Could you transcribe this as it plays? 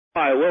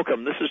Hi,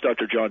 welcome. This is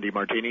Dr. John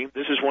DeMartini.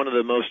 This is one of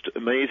the most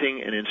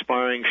amazing and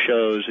inspiring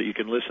shows that you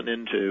can listen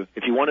into.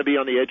 If you want to be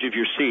on the edge of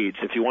your seats,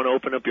 if you want to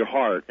open up your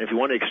heart, if you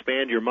want to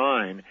expand your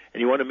mind, and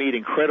you want to meet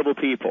incredible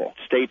people,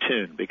 stay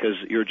tuned because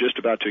you're just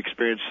about to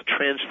experience a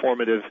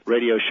transformative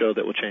radio show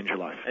that will change your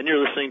life. And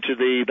you're listening to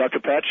the Dr.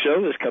 Pat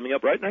Show that's coming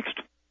up right next.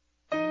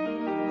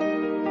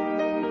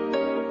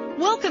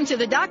 Welcome to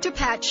the Dr.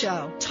 Pat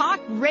Show. Talk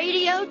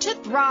radio to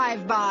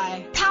thrive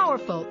by.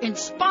 Powerful,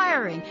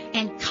 inspiring,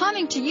 and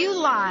coming to you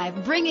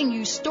live, bringing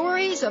you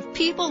stories of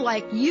people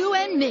like you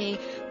and me,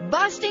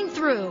 busting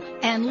through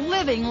and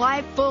living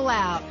life full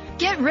out.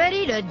 Get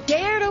ready to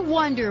dare to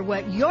wonder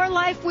what your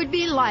life would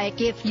be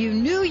like if you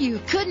knew you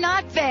could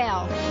not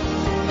fail.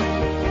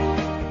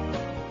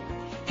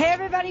 Hey,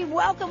 everybody,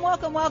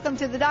 welcome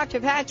to the Dr.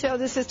 Pat Show.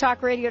 This is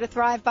Talk Radio to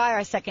Thrive By,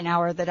 our second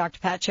hour of the Dr.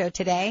 Pat Show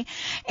today.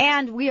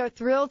 And we are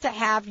thrilled to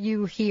have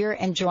you here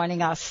and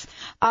joining us.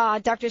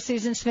 Dr.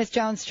 Susan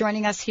Smith-Jones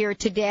joining us here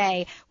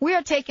today. We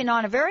are taking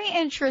on a very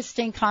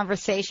interesting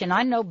conversation.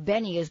 I know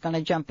Benny is going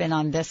to jump in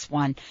on this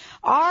one.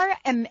 Are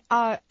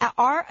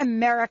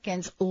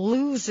Americans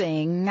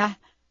losing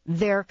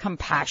their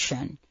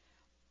compassion?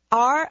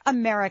 Are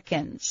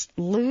Americans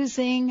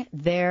losing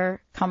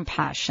their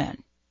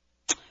compassion?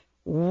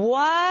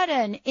 What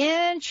an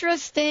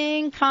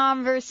interesting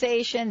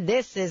conversation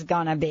this is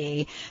going to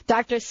be.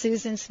 Dr.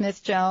 Susan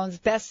Smith-Jones,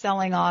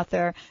 best-selling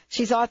author.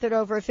 She's authored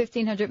over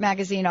 1,500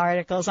 magazine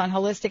articles on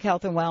holistic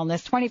health and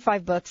wellness,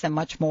 25 books, and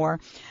much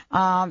more.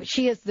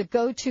 She is the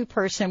go-to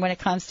person when it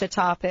comes to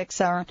topics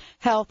on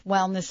health,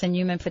 wellness, and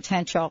human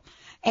potential,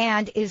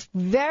 and is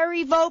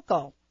very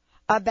vocal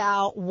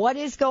about what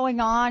is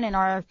going on in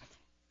our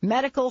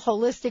medical,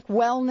 holistic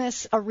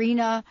wellness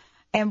arena,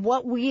 and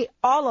what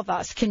all of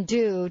us can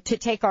do to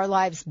take our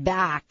lives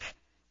back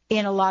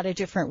in a lot of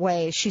different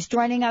ways. She's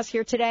joining us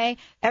here today.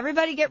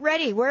 Everybody get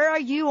ready. Where are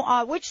you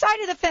on? Which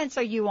side of the fence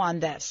are you on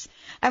this?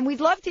 And we'd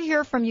love to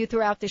hear from you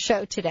throughout the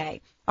show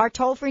today. Our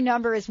toll-free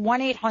number is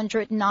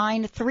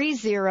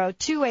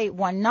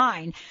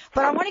 1-800-930-2819.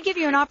 But I want to give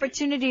you an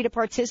opportunity to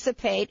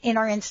participate in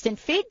our instant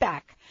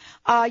feedback.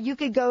 You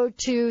could go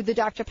to the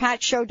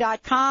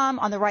drpatshow.com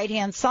on the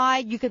right-hand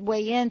side. You could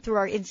weigh in through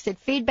our instant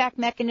feedback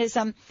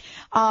mechanism.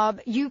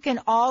 You can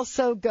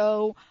also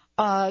go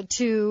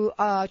to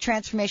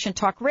Transformation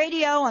Talk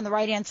Radio on the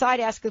right-hand side,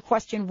 ask a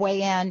question,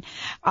 weigh in,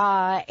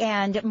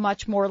 and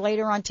much more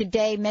later on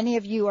today. Many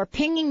of you are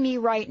pinging me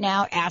right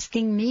now,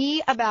 asking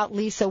me about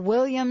Lisa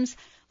Williams.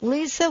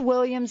 Lisa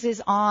Williams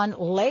is on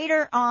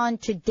later on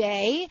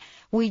today.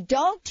 We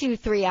don't do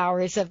 3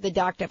 hours of the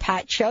Dr.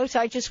 Pat Show,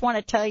 so I just want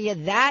to tell you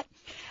that.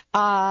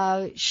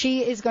 She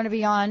is going to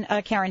be on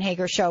Karen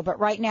Hager Show, but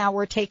right now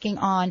we're taking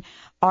on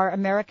Are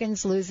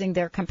Americans Losing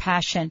Their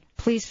Compassion?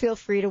 Please feel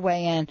free to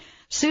weigh in.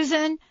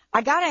 Susan,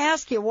 I got to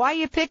ask you why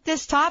you picked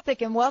this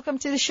topic, and welcome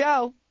to the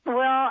show.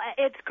 Well,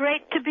 it's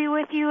great to be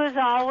with you as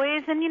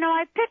always. And,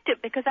 I picked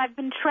it because I've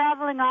been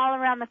traveling all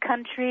around the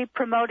country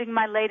promoting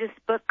my latest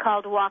book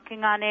called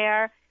Walking on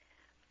Air.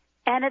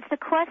 And it's a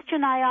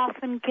question I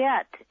often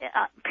get.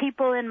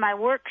 People in my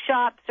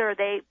workshops, or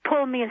they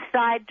pull me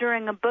aside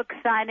during a book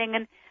signing,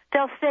 and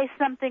they'll say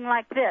something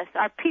like this: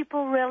 are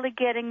people really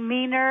getting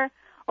meaner?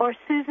 Or,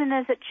 Susan,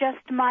 is it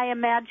just my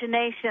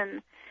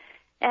imagination?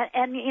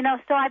 And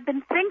so I've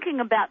been thinking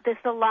about this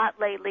a lot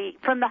lately,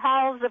 from the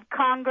halls of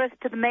Congress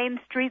to the main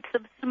streets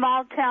of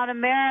small-town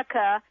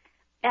America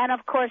and,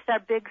 of course, our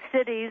big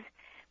cities.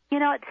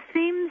 It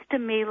seems to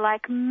me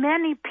like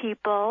many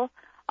people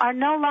are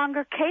no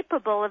longer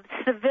capable of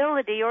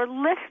civility or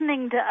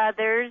listening to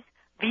others'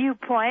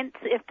 viewpoints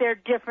if they're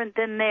different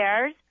than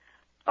theirs,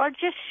 or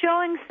just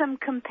showing some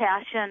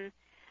compassion.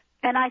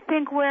 And I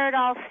think where it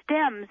all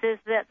stems is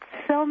that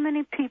so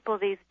many people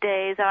these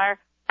days are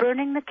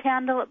burning the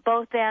candle at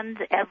both ends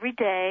every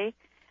day.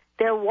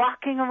 They're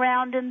walking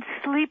around in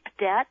sleep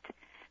debt.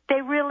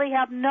 They really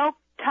have no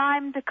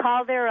time to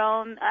call their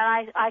own.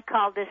 I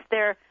call this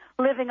they're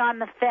living on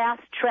the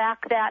fast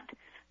track, that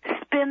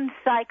spin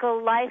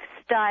cycle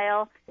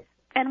lifestyle.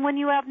 And when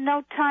you have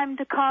no time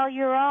to call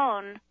your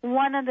own,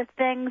 one of the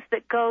things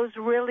that goes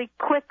really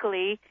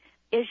quickly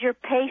is your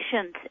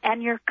patience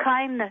and your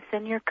kindness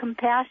and your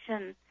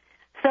compassion.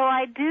 So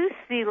I do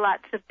see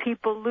lots of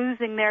people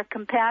losing their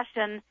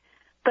compassion.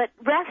 But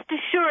rest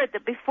assured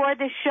that before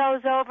this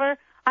show's over,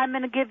 I'm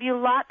going to give you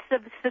lots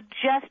of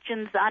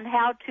suggestions on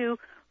how to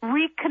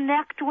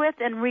reconnect with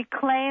and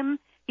reclaim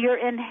your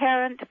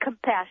inherent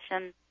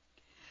compassion.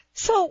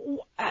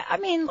 So,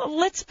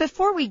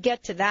 before we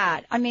get to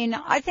that,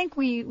 I think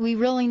we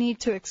really need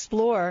to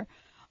explore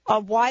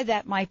why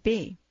that might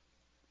be.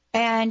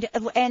 And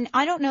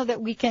I don't know that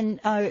we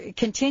can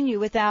continue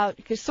without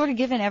sort of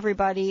giving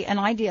everybody an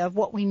idea of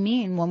what we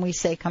mean when we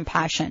say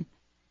compassion.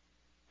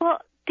 Well,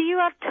 do you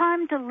have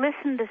time to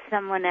listen to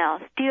someone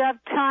else? Do you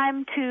have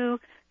time to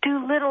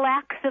do little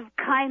acts of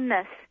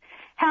kindness?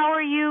 How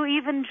are you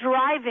even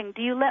driving?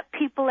 Do you let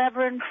people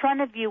ever in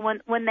front of you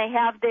when they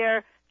have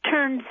their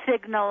turn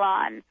signal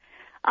on?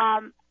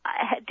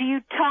 Do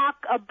you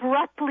talk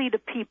abruptly to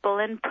people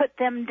and put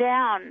them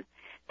down?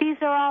 these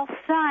are all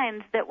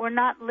signs that we're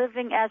not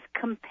living as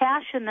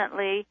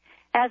compassionately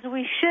as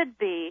we should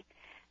be.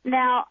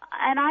 Now,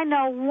 and I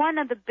know one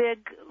of the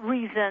big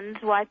reasons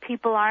why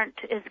people aren't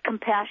as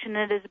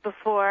compassionate as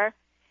before,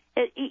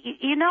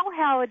 you know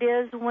how it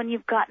is when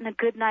you've gotten a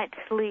good night's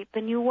sleep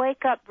and you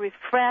wake up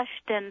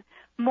refreshed and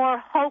more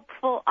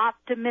hopeful,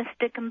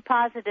 optimistic, and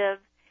positive.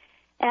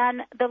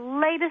 And the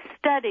latest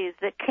studies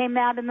that came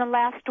out in the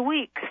last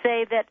week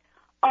say that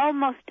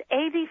almost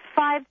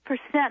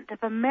 85% of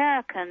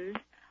Americans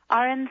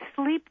are in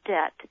sleep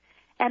debt.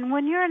 And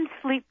when you're in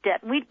sleep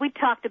debt, we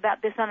talked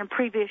about this on a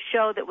previous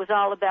show that was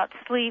all about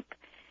sleep,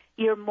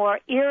 you're more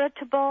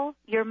irritable,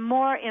 you're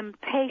more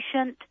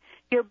impatient,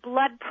 your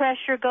blood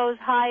pressure goes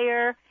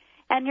higher,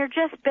 and you're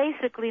just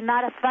basically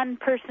not a fun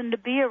person to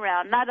be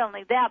around. Not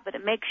only that, but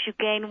it makes you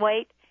gain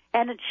weight,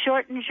 and it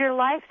shortens your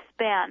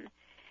lifespan.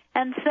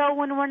 And so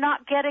when we're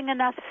not getting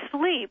enough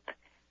sleep,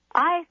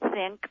 I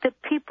think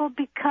that people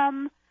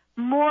become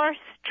more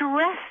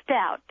stressed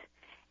out.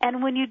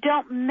 And when you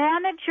don't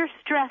manage your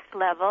stress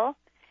level,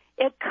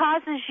 it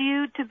causes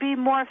you to be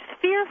more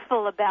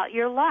fearful about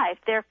your life.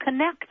 They're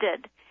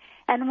connected.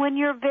 And when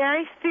you're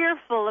very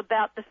fearful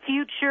about the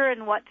future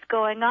and what's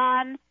going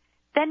on,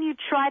 then you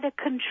try to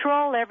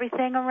control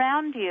everything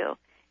around you.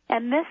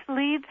 And this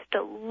leads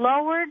to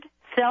lowered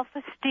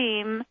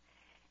self-esteem,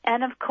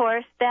 and, of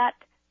course, that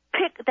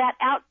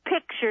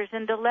outpictures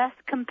into less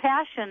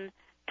compassion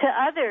to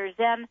others.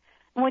 And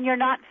when you're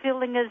not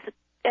feeling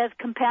as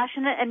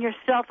compassionate and your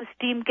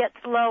self-esteem gets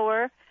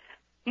lower,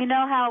 you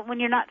know how when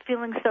you're not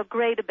feeling so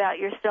great about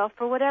yourself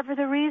for whatever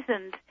the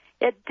reasons,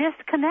 it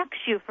disconnects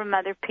you from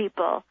other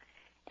people.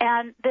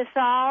 And this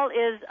all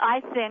is,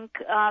 I think,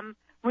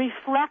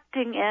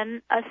 reflecting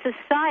in a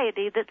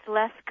society that's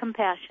less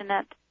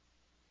compassionate.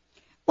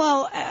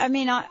 Well, I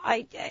mean,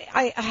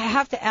 I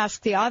have to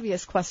ask the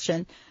obvious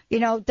question. You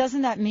know,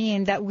 doesn't that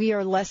mean that we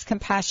are less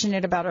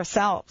compassionate about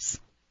ourselves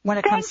when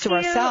it comes to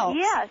ourselves?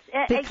 Yes.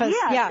 Because,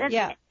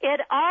 yes.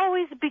 It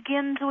always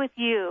begins with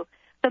you.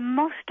 The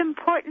most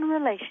important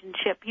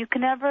relationship you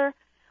can ever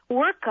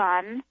work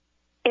on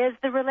is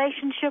the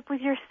relationship with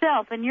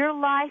yourself. And your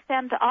life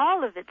and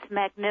all of its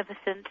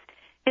magnificence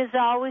is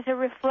always a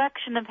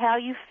reflection of how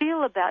you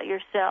feel about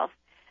yourself.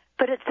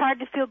 But it's hard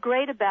to feel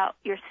great about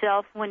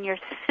yourself when you're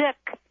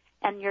sick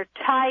and you're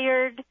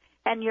tired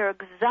and you're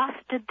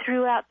exhausted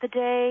throughout the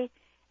day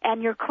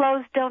and your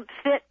clothes don't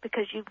fit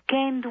because you've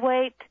gained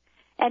weight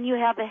and you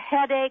have a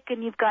headache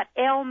and you've got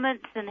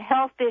ailments and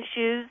health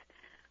issues,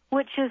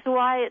 which is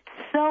why it's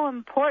so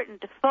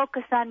important to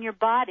focus on your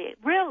body.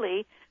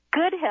 Really,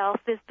 good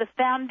health is the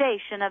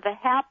foundation of a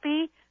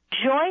happy,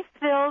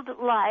 joy-filled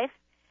life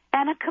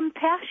and a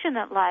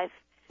compassionate life.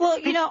 Well,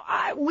 you know,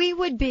 we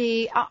would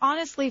be,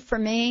 honestly, for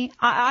me,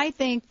 I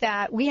think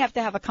that we have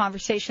to have a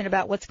conversation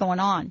about what's going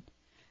on.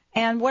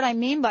 And what I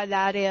mean by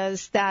that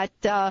is that,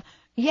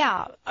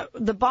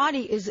 the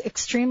body is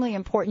extremely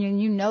important,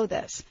 and you know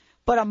this.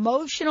 But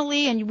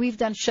emotionally, and we've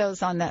done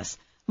shows on this,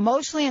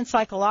 emotionally and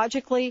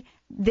psychologically,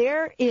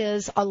 there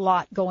is a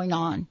lot going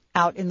on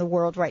out in the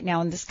world right now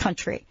in this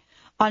country.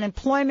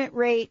 Unemployment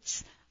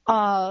rates,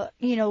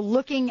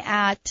 looking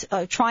at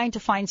trying to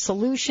find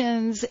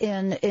solutions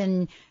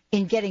in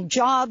getting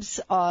jobs,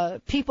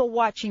 people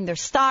watching their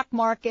stock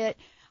market,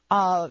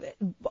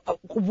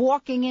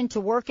 walking into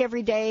work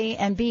every day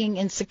and being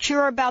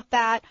insecure about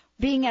that,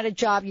 being at a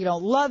job you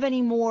don't love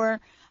anymore,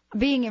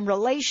 being in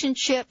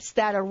relationships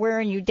that are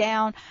wearing you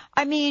down.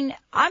 I mean,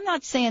 I'm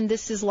not saying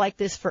this is like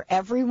this for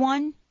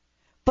everyone,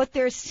 but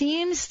there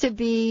seems to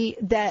be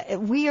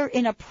that we are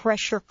in a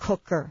pressure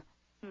cooker.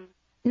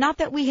 Not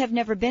that we have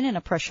never been in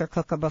a pressure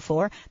cooker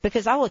before,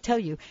 because I will tell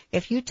you,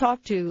 if you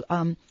talk to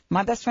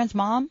my best friend's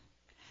mom,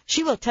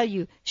 she will tell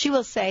you, she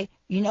will say,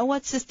 you know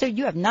what, sister,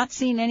 you have not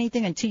seen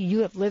anything until you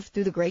have lived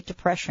through the Great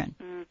Depression.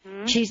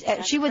 Mm-hmm.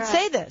 She would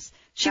say this.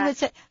 She would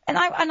say, and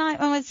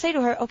I would say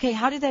to her, okay,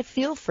 how did that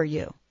feel for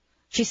you?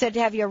 She said,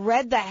 have you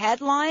read the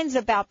headlines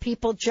about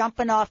people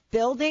jumping off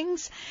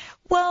buildings?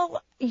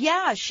 Well,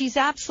 yeah, she's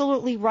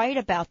absolutely right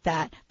about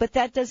that. But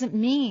that doesn't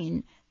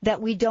mean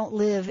that we don't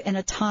live in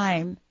a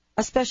time,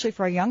 especially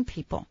for our young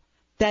people,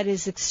 that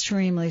is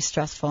extremely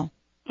stressful.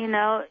 You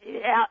know,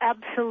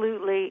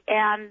 absolutely.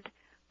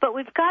 But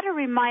we've got to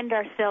remind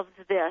ourselves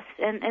of this,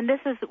 and this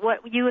is what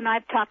you and I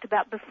have talked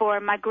about before.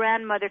 My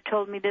grandmother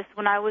told me this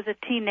when I was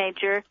a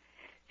teenager.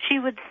 She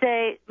would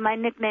say, my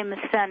nickname is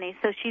Sonny,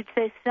 so she'd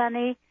say,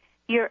 Sonny,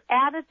 your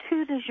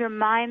attitude is your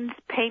mind's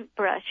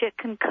paintbrush. It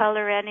can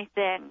color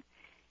anything.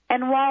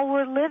 And while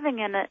we're living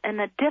in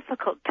a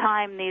difficult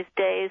time these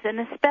days, and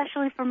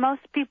especially for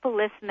most people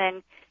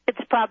listening, it's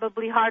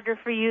probably harder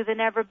for you than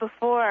ever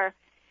before.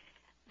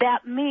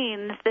 That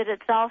means that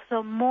it's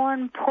also more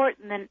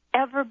important than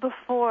ever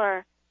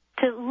before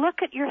to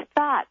look at your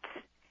thoughts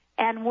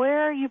and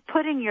where are you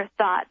putting your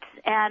thoughts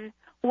and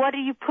what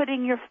are you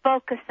putting your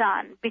focus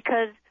on?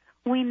 Because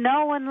we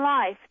know in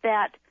life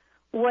that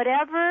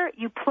whatever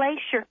you place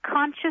your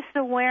conscious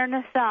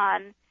awareness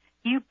on,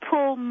 you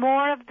pull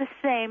more of the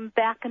same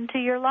back into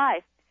your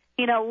life.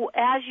 You know,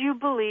 as you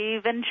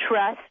believe and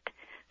trust,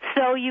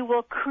 so you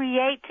will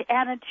create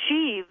and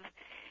achieve.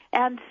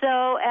 And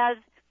so as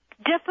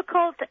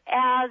difficult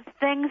as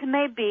things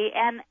may be,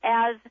 and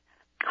as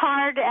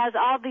hard as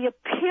all the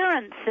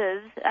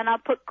appearances, and I'll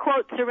put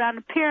quotes around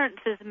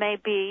appearances, may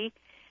be,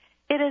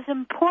 it is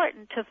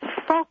important to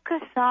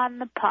focus on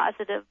the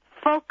positive.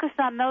 Focus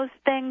on those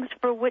things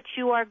for which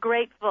you are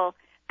grateful.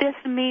 This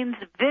means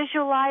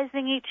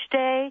visualizing each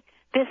day.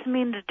 This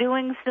means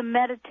doing some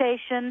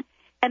meditation.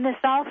 And this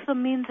also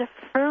means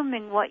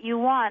affirming what you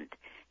want.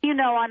 You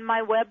know, on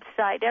my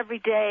website, every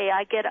day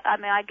I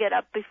get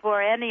up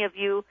before any of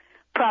you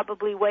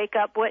probably wake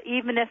up,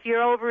 even if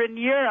you're over in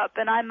Europe,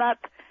 and I'm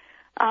up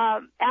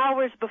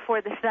hours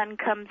before the sun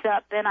comes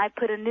up, and I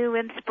put a new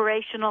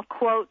inspirational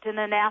quote and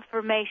an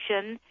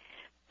affirmation.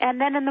 And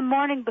then in the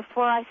morning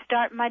before I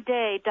start my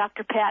day,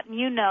 Dr. Patton,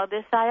 you know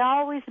this, I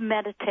always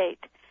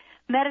meditate.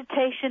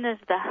 Meditation is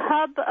the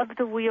hub of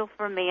the wheel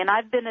for me, and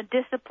I've been a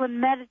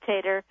disciplined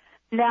meditator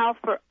now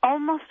for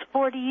almost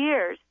 40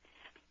 years.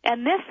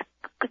 And this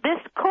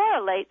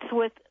correlates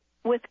with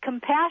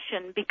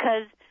compassion,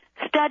 because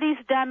studies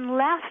done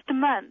last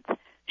month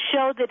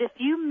show that if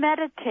you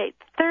meditate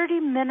 30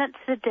 minutes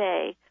a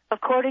day,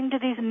 according to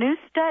these new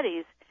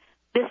studies,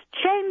 this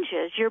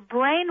changes your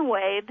brain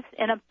waves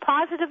in a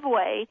positive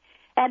way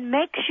and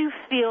makes you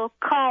feel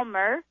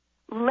calmer,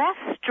 less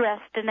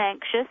stressed and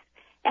anxious,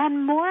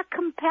 and more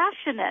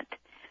compassionate.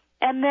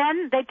 And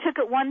then they took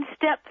it one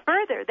step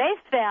further. They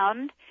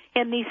found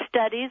in these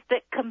studies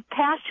that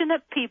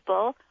compassionate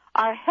people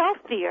are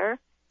healthier,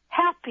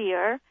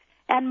 happier,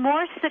 and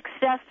more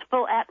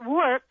successful at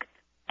work,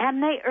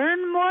 and they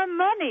earn more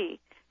money.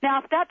 Now,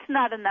 if that's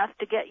not enough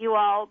to get you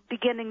all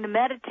beginning to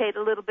meditate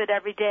a little bit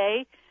every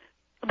day,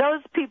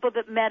 those people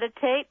that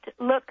meditate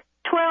look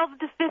 12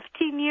 to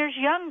 15 years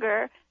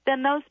younger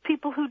than those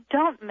people who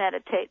don't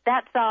meditate.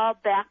 That's all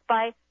backed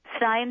by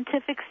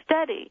scientific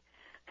study.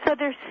 So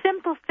there's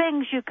simple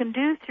things you can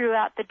do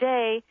throughout the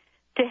day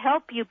to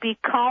help you be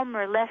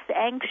calmer, less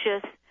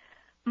anxious,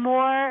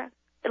 more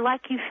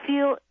like you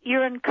feel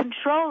you're in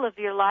control of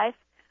your life,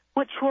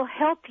 which will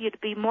help you to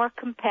be more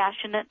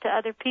compassionate to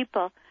other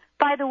people.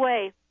 By the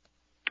way,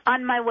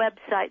 on my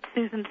website,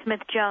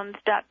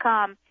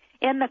 SusanSmithJones.com,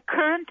 in the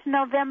current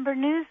November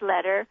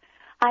newsletter,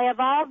 I have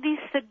all these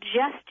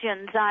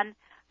suggestions on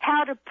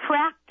how to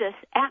practice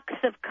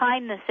acts of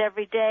kindness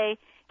every day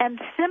and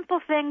simple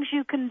things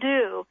you can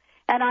do.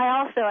 And I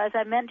also, as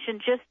I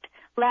mentioned just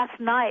last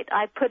night,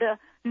 I put a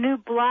new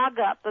blog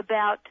up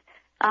about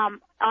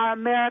our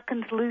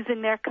Americans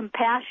losing their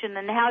compassion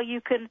and how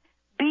you can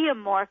be a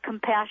more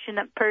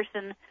compassionate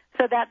person.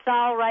 So that's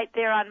all right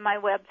there on my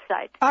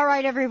website. All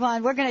right,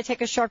 everyone, we're going to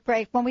take a short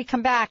break. When we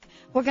come back,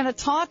 we're going to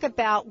talk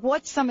about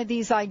what some of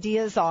these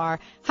ideas are.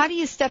 How do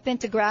you step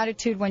into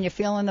gratitude when you're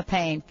feeling the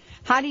pain?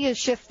 How do you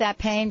shift that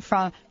pain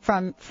from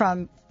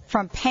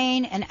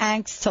pain and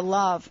angst to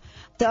love?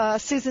 Dr.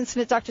 Susan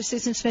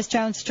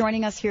Smith-Jones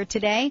joining us here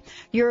today.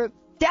 You're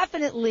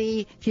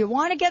definitely, if you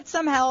want to get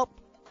some help,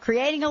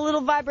 creating a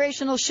little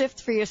vibrational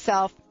shift for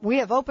yourself, we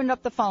have opened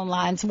up the phone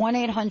lines,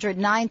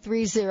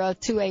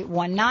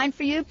 1-800-930-2819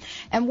 for you.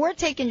 And we're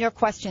taking your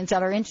questions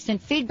at our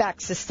instant feedback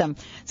system.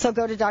 So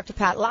go to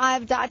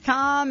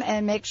drpatlive.com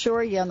and make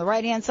sure you're on the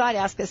right-hand side.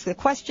 Ask us the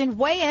question.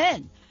 Weigh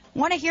in.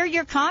 Want to hear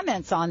your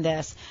comments on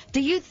this.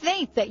 Do you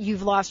think that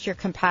you've lost your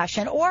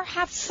compassion, or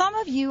have some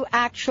of you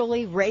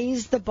actually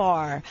raised the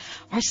bar?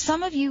 Are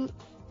some of you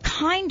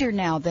kinder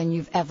now than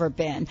you've ever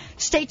been?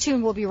 Stay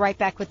tuned. We'll be right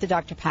back with the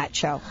Dr. Pat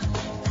Show.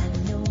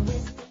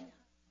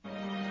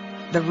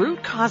 The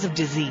root cause of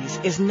disease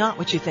is not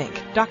what you think.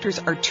 Doctors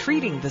are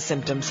treating the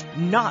symptoms,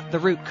 not the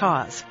root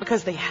cause,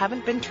 because they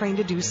haven't been trained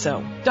to do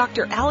so.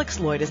 Dr. Alex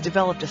Lloyd has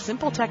developed a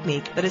simple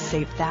technique that has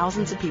saved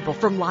thousands of people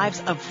from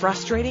lives of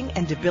frustrating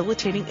and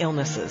debilitating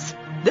illnesses.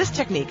 This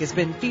technique has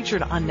been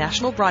featured on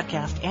national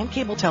broadcast and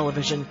cable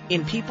television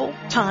in People,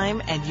 Time,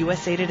 and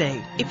USA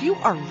Today. If you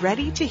are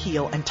ready to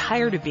heal and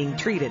tired of being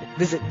treated,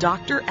 visit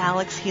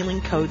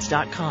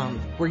dralexhealingcodes.com,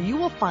 where you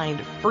will find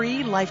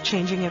free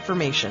life-changing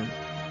information.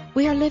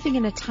 We are living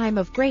in a time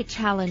of great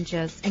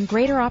challenges and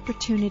greater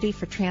opportunity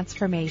for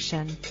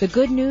transformation. The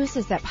good news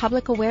is that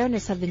public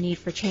awareness of the need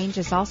for change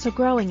is also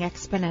growing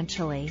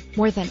exponentially.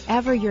 More than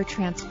ever, your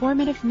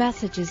transformative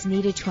message is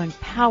needed to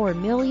empower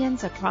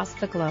millions across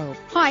the globe.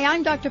 Hi,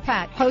 I'm Dr.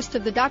 Pat, host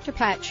of the Dr.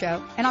 Pat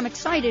Show, and I'm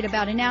excited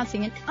about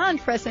announcing an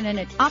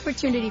unprecedented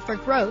opportunity for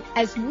growth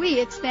as we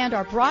expand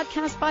our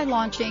broadcast by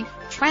launching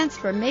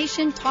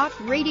Transformation Talk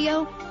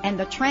Radio and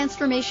the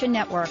Transformation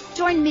Network.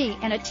 Join me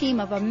and a team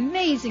of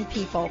amazing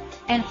people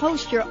and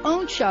host your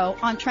own show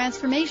on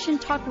Transformation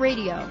Talk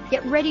Radio.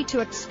 Get ready to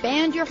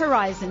expand your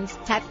horizons,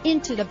 tap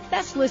into the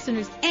best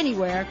listeners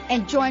anywhere,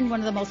 and join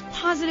one of the most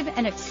positive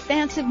and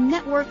expansive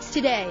networks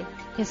today.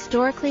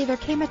 Historically, there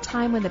came a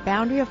time when the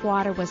boundary of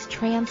water was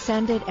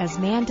transcended as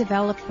man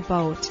developed the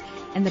boat,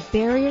 and the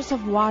barriers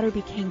of water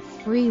became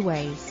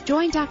freeways.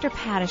 Join Dr.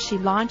 Pat as she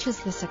launches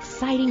this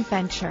exciting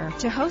venture.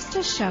 To host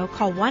a show,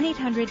 call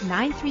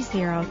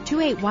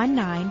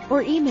 1-800-930-2819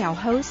 or email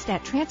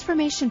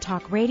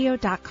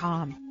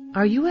host@transformationtalkradio.com.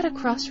 Are you at a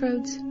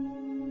crossroads?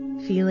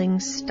 Feeling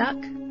stuck?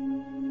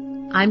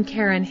 I'm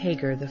Karen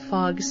Hager, the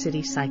Fog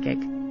City Psychic.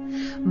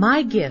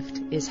 My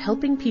gift is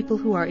helping people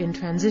who are in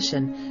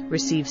transition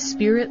receive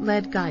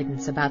spirit-led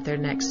guidance about their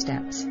next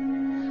steps.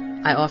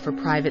 I offer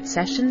private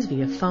sessions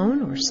via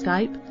phone or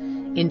Skype,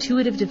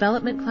 intuitive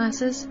development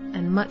classes,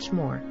 and much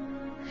more.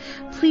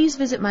 Please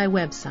visit my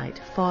website,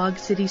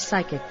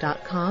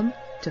 fogcitypsychic.com,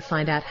 to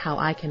find out how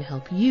I can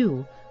help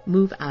you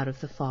move out of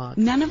the fog.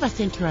 None of us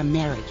enter a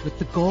marriage with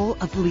the goal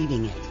of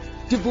leaving it.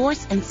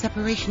 Divorce and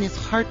separation is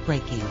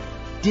heartbreaking.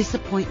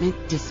 Disappointment,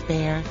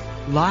 despair,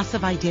 loss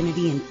of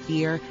identity, and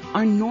fear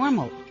are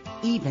normal,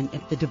 even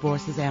if the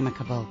divorce is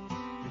amicable.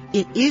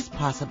 It is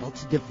possible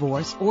to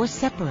divorce or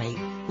separate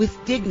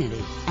with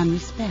dignity and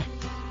respect.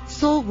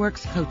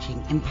 SoulWorks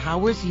Coaching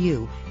empowers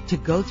you to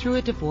go through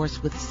a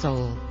divorce with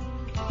soul.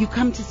 You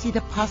come to see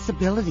the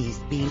possibilities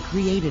being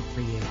created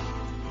for you.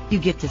 You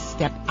get to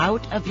step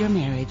out of your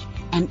marriage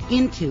and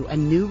into a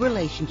new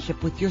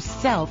relationship with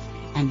yourself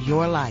and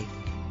your life.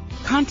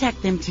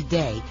 Contact them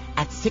today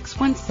at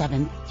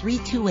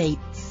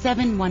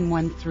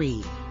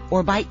 617-328-7113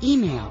 or by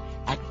email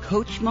at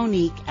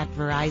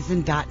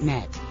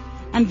coachmonique@verizon.net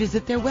and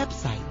visit their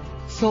website,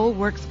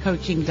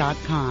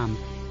 soulworkscoaching.com.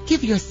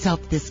 Give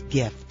yourself this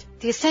gift.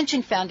 The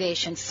Ascension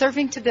Foundation,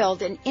 serving to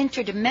build an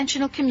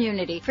interdimensional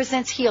community,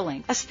 presents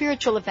Healing, a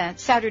spiritual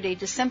event, Saturday,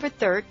 December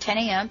 3rd, 10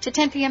 a.m. to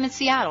 10 p.m. in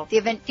Seattle. The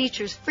event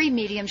features free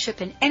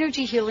mediumship and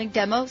energy healing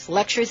demos,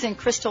 lectures in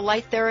crystal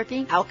light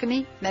therapy,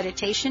 alchemy,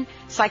 meditation,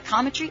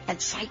 psychometry,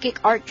 and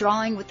psychic art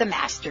drawing with the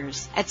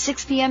masters. At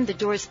 6 p.m., the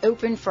doors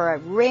open for a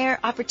rare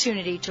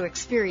opportunity to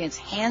experience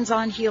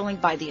hands-on healing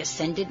by the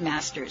Ascended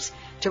Masters.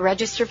 To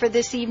register for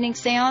this evening's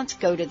seance,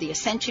 go to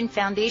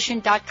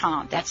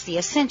theascensionfoundation.com. That's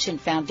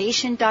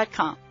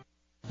theascensionfoundation.com.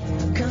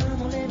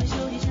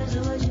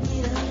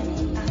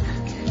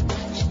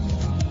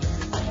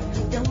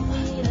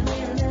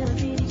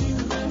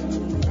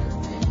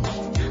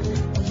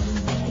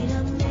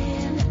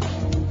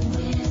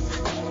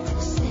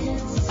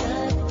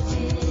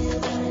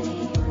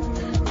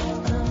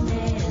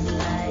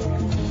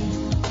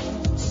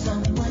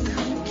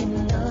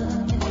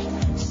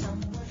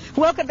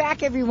 Welcome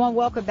back, everyone.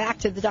 Welcome back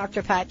to the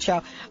Dr. Pat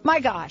Show. My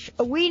gosh,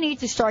 we need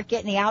to start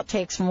getting the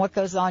outtakes from what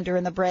goes on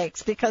during the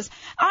breaks because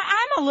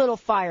I'm a little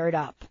fired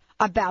up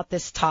about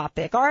this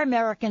topic. Are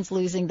Americans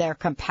losing their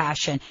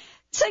compassion?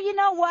 So you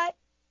know what?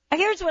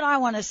 Here's what I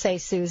want to say,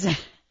 Susan.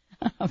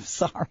 I'm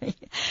sorry.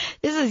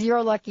 This is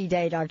your lucky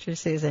day, Dr.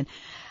 Susan.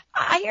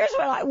 Here's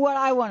what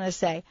I want to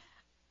say.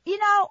 You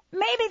know,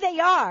 maybe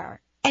they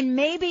are. And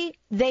maybe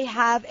they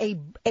have a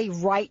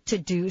right to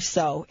do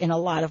so in a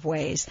lot of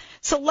ways.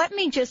 So let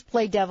me just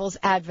play devil's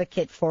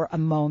advocate for a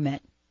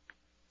moment.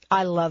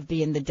 I love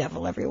being the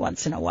devil every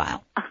once in a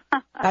while.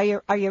 Are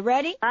you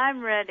ready?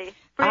 I'm ready.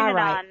 Bring it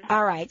on.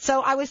 All right.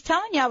 So I was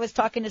telling you I was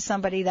talking to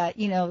somebody that,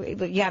 you know,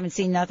 you haven't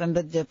seen nothing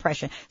but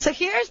depression. So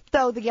here's,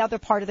 though, the other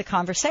part of the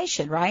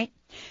conversation, right?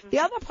 Mm-hmm. The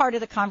other part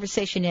of the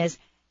conversation is,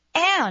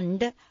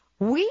 and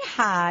we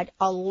had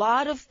a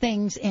lot of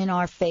things in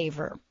our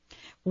favor.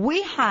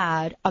 We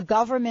had a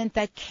government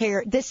that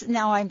cared. This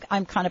now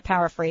I'm kind of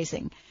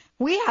paraphrasing.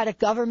 We had a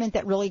government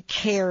that really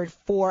cared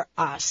for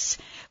us.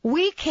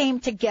 We came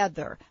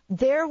together.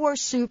 There were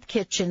soup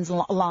kitchens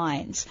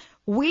lines.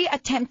 We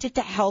attempted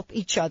to help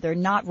each other,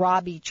 not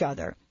rob each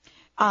other.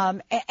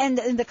 And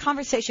the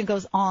conversation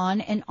goes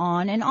on and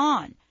on and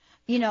on.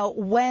 You know,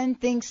 when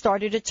things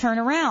started to turn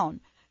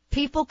around,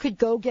 people could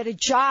go get a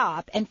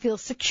job and feel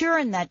secure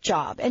in that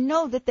job and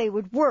know that they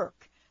would work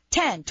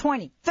 10,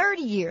 20,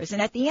 30 years,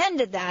 and at the end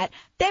of that,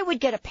 they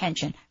would get a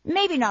pension.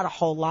 Maybe not a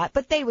whole lot,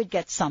 but they would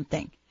get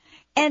something.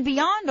 And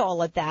beyond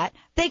all of that,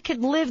 they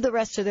could live the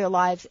rest of their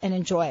lives and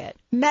enjoy it.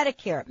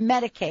 Medicare,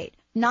 Medicaid,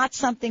 not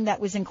something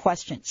that was in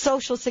question.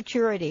 Social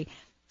Security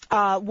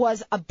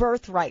was a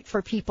birthright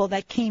for people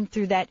that came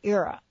through that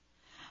era.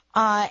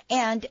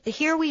 And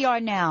here we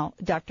are now,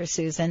 Dr.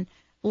 Susan.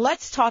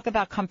 Let's talk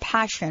about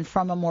compassion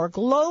from a more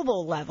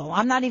global level.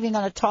 I'm not even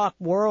going to talk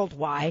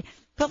worldwide,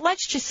 but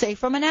let's just say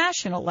from a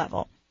national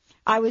level.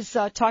 I was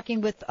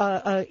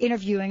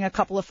interviewing a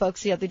couple of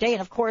folks the other day,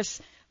 and, of course,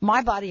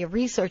 my body of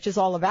research is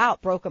all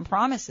about broken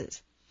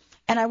promises.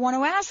 And I want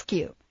to ask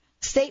you,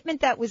 the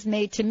statement that was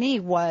made to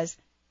me was,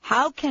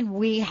 how can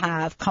we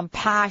have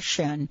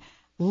compassion,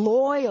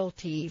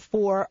 loyalty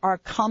for our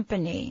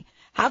company?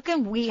 How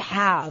can we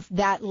have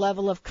that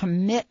level of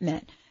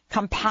commitment,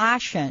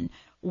 compassion,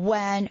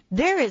 when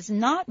there is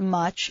not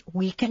much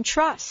we can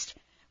trust?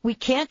 We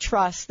can't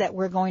trust that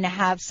we're going to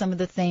have some of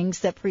the things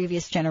that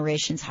previous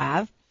generations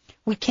have.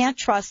 We can't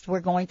trust we're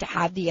going to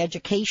have the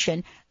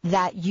education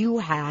that you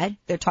had.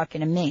 They're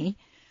talking to me.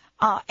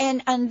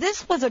 And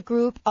this was a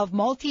group of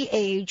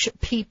multi-age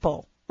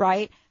people,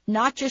 right?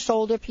 Not just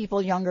older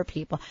people, younger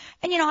people.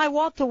 And, you know, I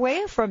walked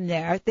away from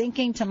there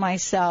thinking to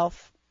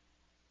myself,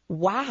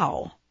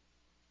 wow.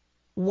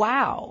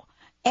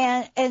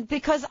 And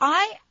because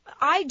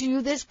I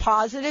do this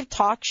positive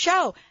talk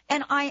show,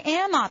 and I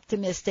am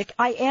optimistic.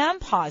 I am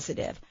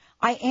positive.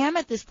 I am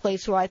at this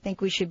place where I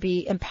think we should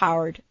be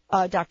empowered,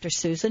 Dr.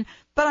 Susan,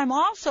 but I'm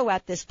also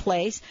at this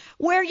place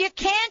where you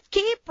can't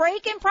keep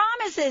breaking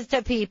promises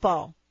to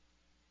people.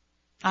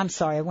 I'm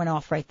sorry, I went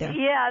off right there.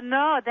 Yeah,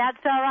 no, that's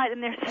all right.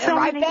 And there's so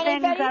many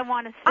things I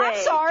want to say. I'm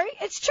sorry,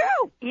 it's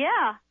true.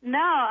 Yeah, no,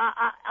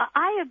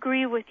 I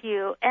agree with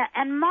you.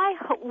 And my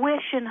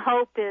wish and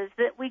hope is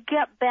that we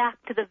get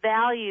back to the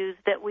values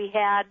that we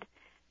had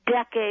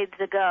decades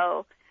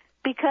ago.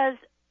 Because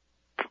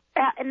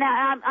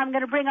now I'm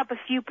going to bring up a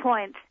few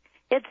points.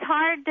 It's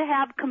hard to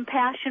have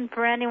compassion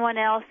for anyone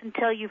else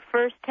until you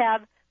first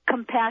have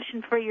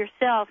compassion for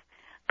yourself.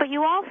 But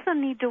you also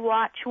need to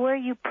watch where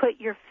you put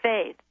your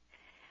faith.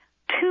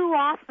 Too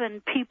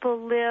often people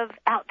live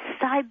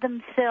outside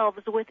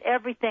themselves with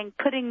everything,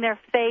 putting their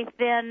faith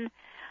in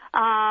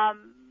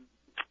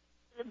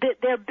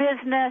their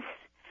business,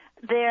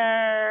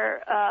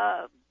 their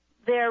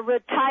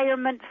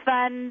retirement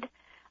fund,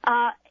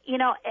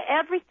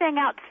 everything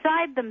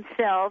outside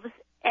themselves,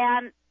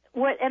 and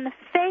the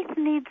faith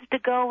needs to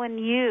go in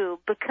you,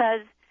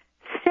 because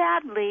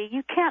sadly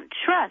you can't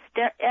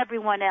trust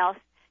everyone else.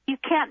 You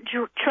can't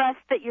trust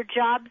that your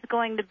job's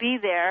going to be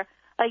there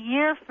a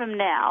year from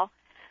now.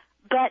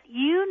 But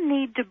you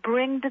need to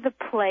bring to the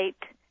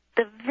plate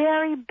the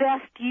very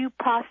best you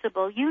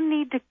possible. You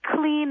need to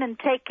clean and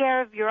take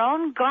care of your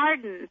own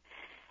garden.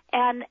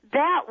 And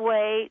that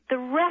way, the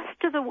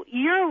rest of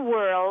your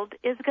world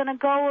is going to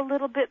go a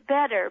little bit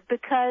better,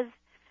 because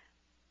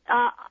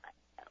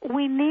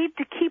we need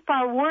to keep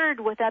our word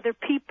with other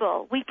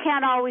people. We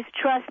can't always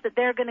trust that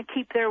they're going to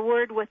keep their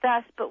word with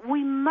us, but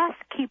we must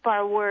keep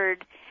our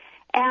word.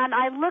 And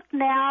I look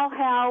now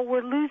how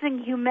we're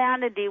losing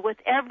humanity with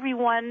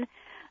everyone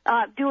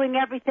doing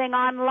everything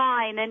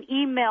online and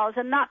emails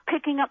and not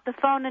picking up the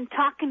phone and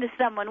talking to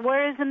someone,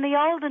 whereas in the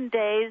olden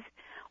days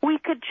we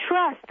could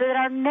trust that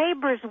our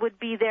neighbors would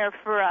be there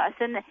for us.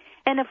 And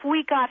if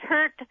we got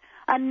hurt,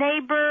 a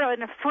neighbor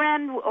and a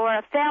friend or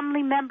a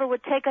family member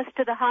would take us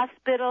to the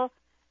hospital.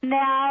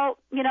 Now,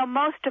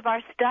 most of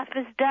our stuff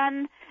is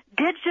done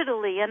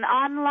digitally and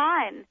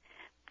online.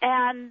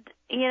 And,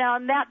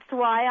 and that's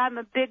why I'm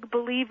a big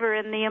believer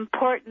in the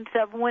importance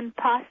of, when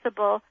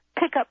possible,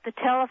 pick up the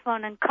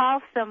telephone and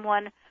call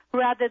someone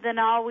rather than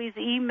always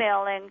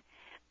emailing.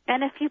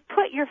 And if you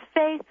put your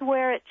faith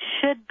where it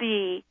should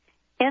be,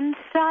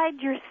 inside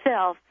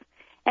yourself,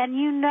 and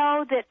you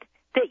know that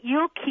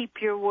you'll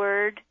keep your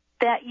word,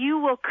 that you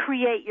will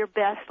create your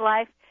best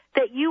life,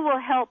 that you will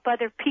help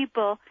other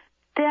people,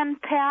 then,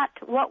 Pat,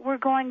 what we're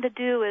going to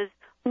do is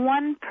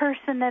one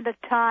person at a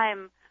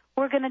time.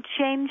 We're going to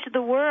change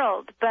the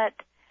world, but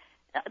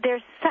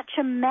there's such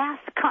a mass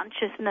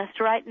consciousness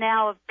right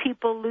now of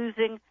people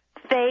losing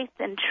faith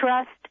and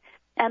trust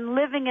and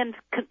living in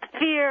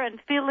fear and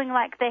feeling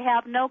like they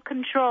have no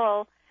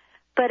control.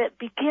 But it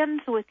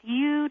begins with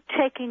you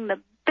taking the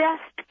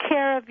best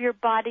care of your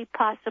body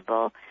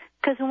possible,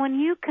 because when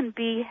you can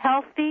be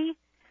healthy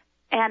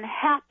and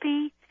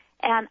happy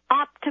and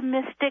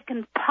optimistic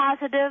and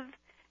positive,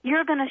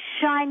 you're going to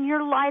shine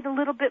your light a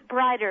little bit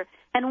brighter.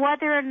 And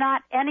whether or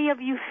not any of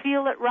you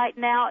feel it right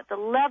now, at the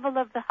level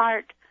of the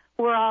heart,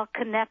 we're all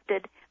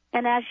connected.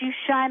 And as you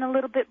shine a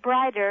little bit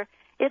brighter,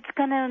 it's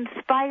going to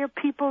inspire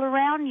people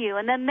around you,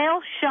 and then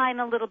they'll shine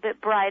a little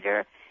bit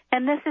brighter.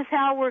 And this is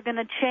how we're going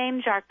to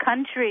change our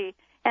country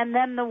and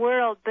then the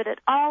world. But it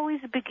always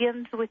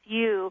begins with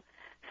you.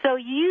 So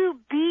you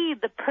be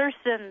the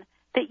person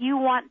that you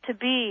want to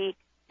be,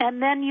 and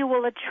then you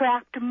will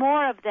attract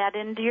more of that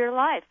into your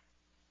life.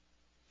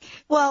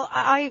 Well,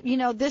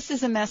 this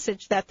is a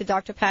message that the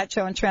Dr. Pat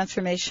Show and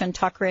Transformation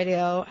Talk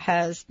Radio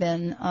has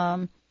been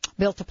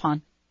built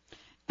upon.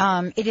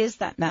 It is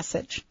that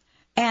message.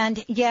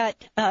 And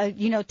yet,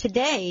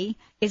 today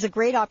is a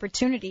great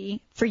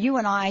opportunity for you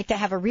and I to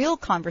have a real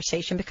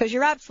conversation, because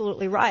you're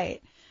absolutely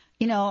right.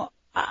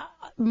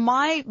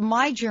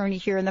 My journey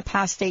here in the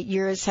past 8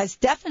 years has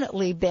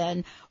definitely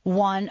been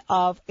one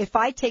of, if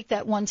I take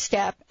that one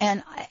step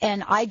and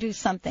I do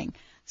something,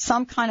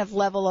 some kind of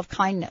level of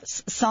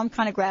kindness, some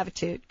kind of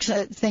gratitude,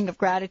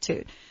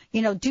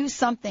 do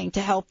something to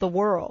help the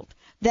world,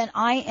 then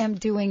I am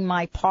doing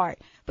my part.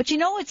 But you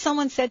know what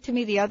someone said to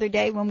me the other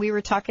day when we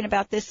were talking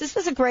about this? This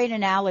was a great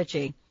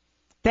analogy.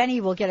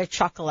 Benny will get a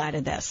chuckle out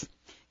of this. It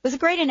was a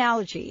great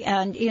analogy.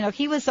 And, he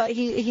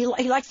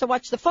likes to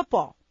watch the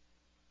football.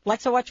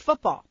 Likes to watch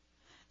football.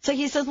 So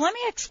he says, let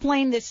me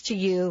explain this to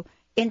you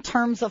in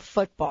terms of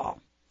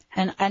football.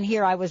 And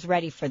here I was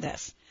ready for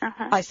this.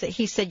 Uh-huh.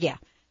 He said, yeah.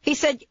 He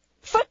said,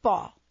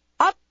 football,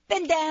 up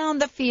and down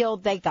the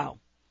field they go.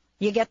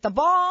 You get the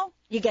ball,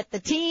 you get the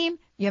team,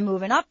 you're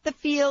moving up the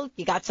field.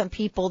 You got some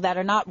people that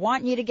are not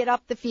wanting you to get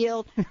up the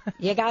field.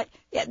 You got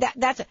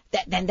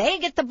then they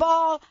get the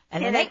ball,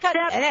 and then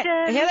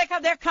here they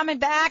come. They're coming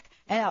back,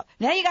 and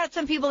now you got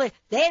some people that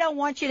they don't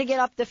want you to get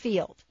up the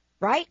field,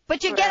 right?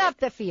 But you get up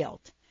the field.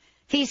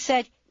 He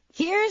said,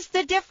 here's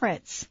the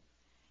difference.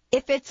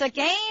 If it's a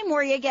game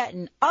where you're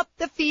getting up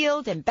the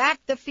field and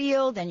back the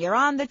field, and you're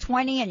on the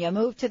 20 and you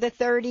move to the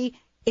 30,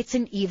 it's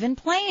an even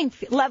playing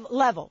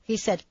level. He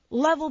said,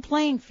 level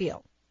playing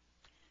field.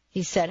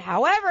 He said,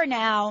 however,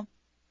 now,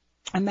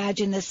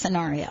 imagine this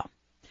scenario.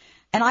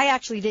 And I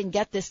actually didn't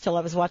get this till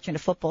I was watching a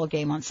football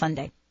game on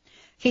Sunday.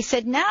 He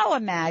said, now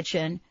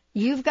imagine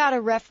you've got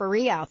a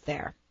referee out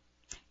there,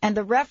 and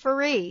the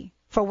referee,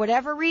 for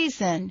whatever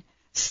reason,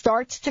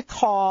 starts to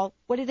call,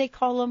 what do they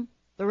call them?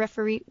 The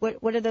referee,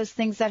 what are those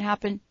things that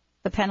happen?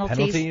 The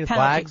penalties?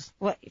 Flags?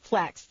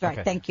 Flags, right,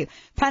 okay. Thank you.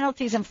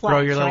 Penalties and flags.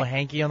 Throw your little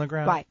hanky on the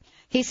ground? Right.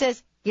 He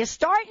says, you're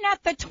starting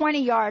at the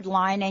 20-yard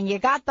line and you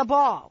got the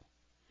ball.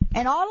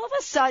 And all of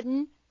a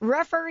sudden,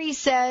 referee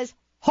says,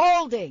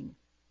 holding.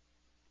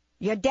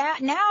 You're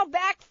now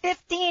back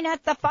 15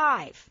 at the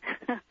 5.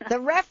 The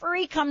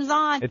referee comes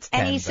on it's 10,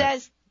 and he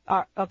says,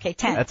 okay,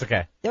 10. That's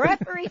okay. The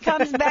referee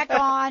comes back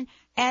on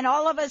and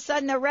all of a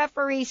sudden the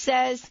referee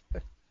says,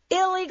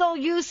 illegal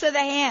use of the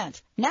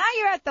hands. Now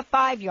you're at the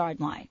 5-yard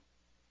line.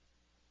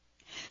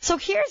 So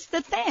here's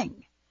the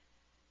thing.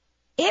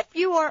 If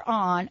you are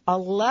on a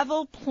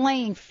level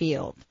playing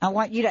field, I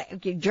want you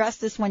to address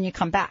this when you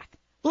come back.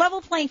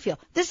 Level playing field.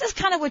 This is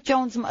kind of what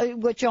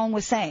Joan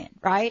was saying,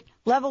 right?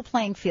 Level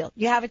playing field.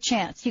 You have a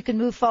chance. You can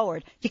move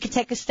forward. You can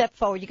take a step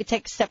forward. You can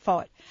take a step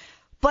forward.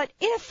 But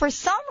if for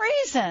some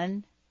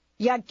reason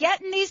you're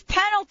getting these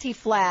penalty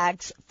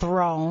flags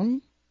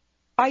thrown,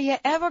 are you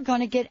ever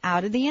going to get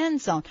out of the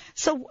end zone?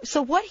 So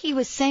what he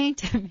was saying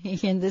to me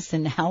in this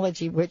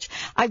analogy, which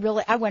I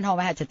went home,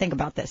 I had to think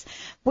about this.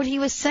 What he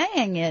was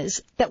saying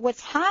is that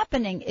what's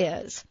happening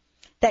is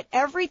that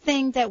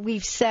everything that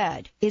we've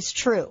said is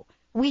true.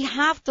 We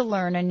have to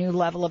learn a new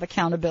level of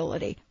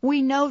accountability.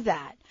 We know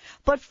that.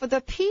 But for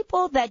the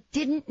people that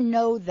didn't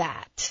know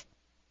that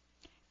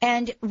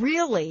and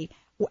really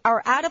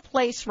are at a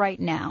place right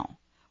now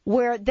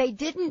where they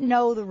didn't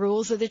know the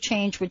rules of the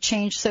change would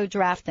change so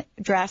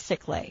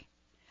drastically,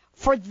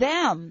 for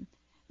them,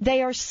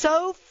 they are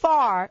so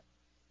far,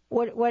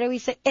 what do we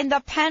say, in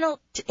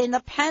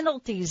the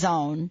penalty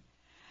zone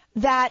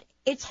that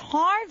it's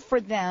hard for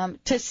them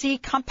to see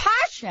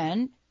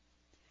compassion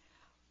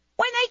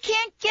when they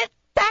can't get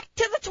back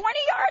to the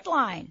 20-yard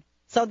line.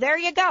 So there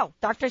you go.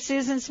 Dr.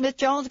 Susan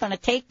Smith-Jones is going to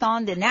take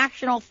on the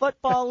National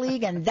Football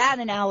League and that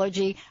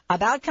analogy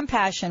about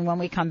compassion when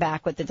we come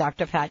back with the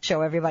Dr. Pat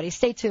Show, everybody.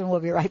 Stay tuned. We'll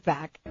be right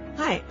back.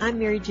 Hi, I'm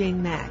Mary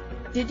Jane Mack.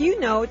 Did you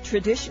know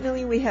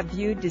traditionally we have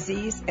viewed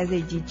disease as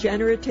a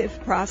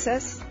degenerative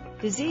process?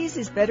 Disease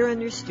is better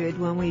understood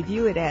when we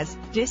view it as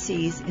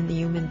dis-ease in the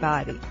human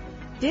body.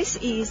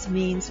 Dis-ease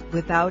means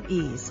without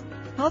ease.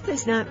 Health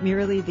is not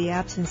merely the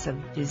absence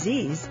of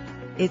disease.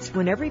 It's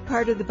when every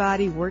part of the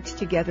body works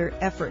together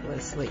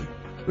effortlessly,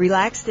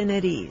 relaxed and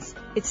at ease.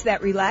 It's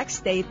that relaxed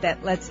state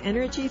that lets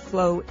energy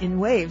flow in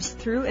waves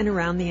through and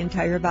around the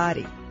entire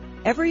body.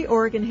 Every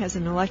organ has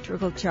an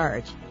electrical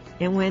charge,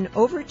 and when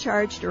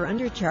overcharged or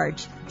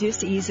undercharged,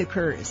 dis-ease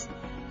occurs.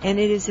 And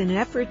it is an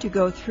effort to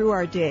go through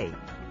our day.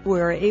 We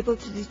are able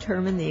to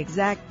determine the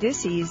exact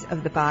dis-ease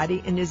of the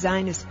body and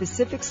design a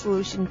specific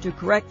solution to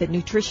correct the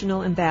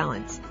nutritional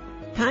imbalance.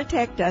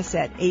 Contact us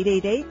at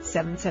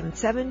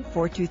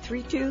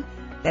 888-777-4232.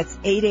 That's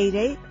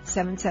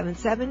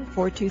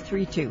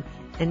 888-777-4232.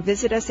 And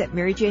visit us at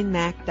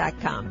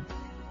MaryJaneMack.com.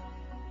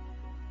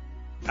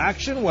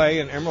 Action Whey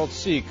and Emerald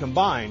Sea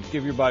combined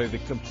give your body the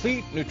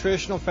complete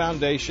nutritional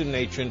foundation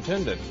nature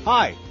intended.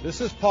 Hi,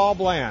 this is Paul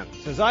Bland.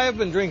 Since I have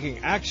been drinking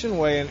Action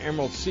Whey and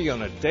Emerald Sea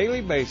on a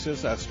daily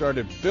basis, I've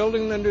started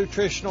building the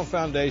nutritional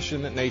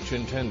foundation that nature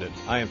intended.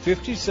 I am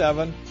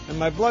 57 and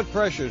my blood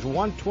pressure is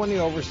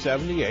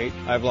 120/78.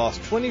 I've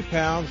lost 20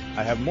 pounds,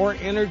 I have more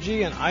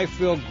energy, and I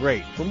feel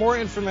great. For more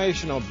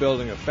information on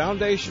building a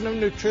foundation of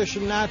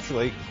nutrition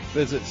naturally,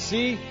 visit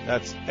SEA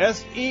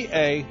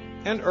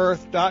and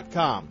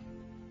earth.com.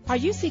 Are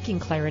you seeking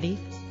clarity?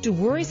 Do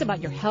worries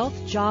about your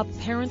health, job,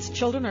 parents,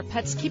 children, or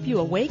pets keep you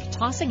awake,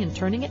 tossing and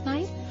turning at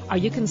night? Are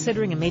you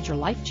considering a major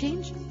life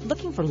change?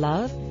 Looking for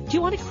love? Do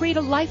you want to create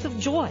a life of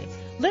joy?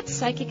 Let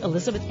Psychic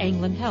Elizabeth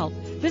Anglin help.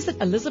 Visit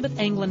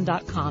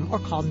ElizabethAnglin.com or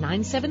call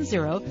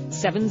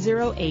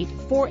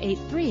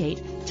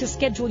 970-708-4838 to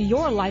schedule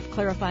your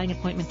life-clarifying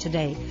appointment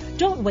today.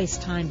 Don't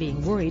waste time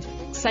being worried.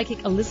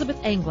 Psychic Elizabeth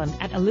Anglin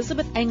at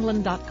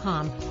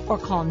ElizabethAnglin.com or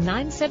call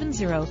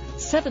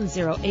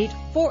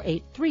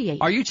 970-708-4838.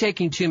 Are you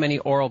taking too many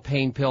oral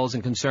pain pills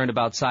and concerned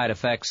about side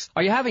effects?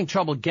 Are you having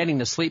trouble getting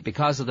to sleep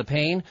because of the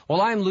pain?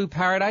 Well, I'm Lou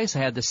Paradise. I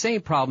had the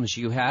same problems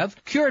you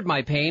have. Cured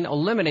my pain,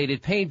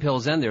 eliminated pain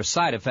pills and their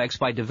side effects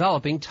by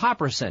developing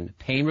Topricin,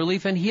 pain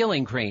relief and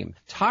healing cream.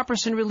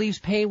 Topricin relieves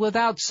pain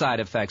without side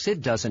effects.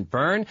 It doesn't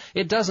burn,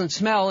 it doesn't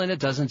smell, and it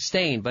doesn't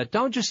stain. But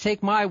don't just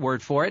take my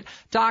word for it.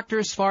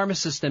 Doctors,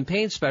 pharmacists, and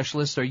pain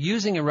specialists are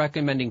using and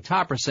recommending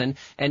Topricin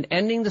and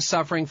ending the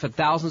suffering for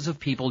thousands of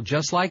people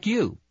just like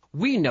you.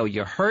 We know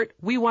you're hurt.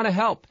 We want to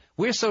help.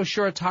 We're so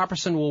sure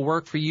Topricin will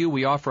work for you,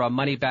 we offer a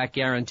money-back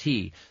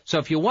guarantee. So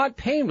if you want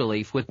pain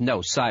relief with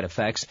no side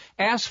effects,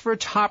 ask for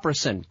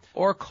Topricin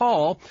or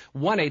call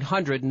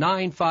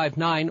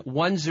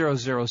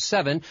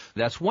 1-800-959-1007.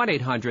 That's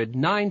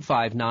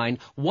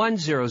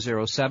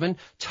 1-800-959-1007.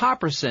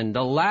 Topricin,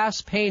 the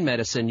last pain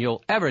medicine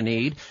you'll ever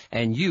need,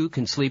 and you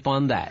can sleep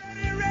on that.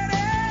 Are you ready?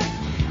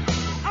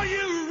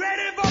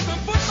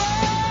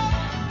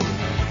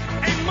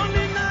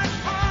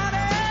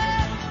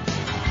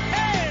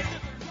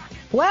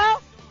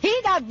 Well, he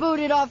got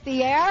booted off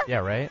the air. Yeah,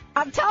 right?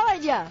 I'm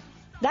telling you.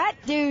 That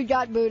dude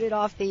got booted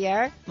off the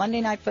air.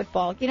 Monday Night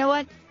Football. You know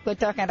what? We're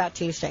talking about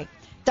Tuesday.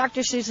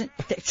 Dr. Susan,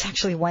 it's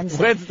actually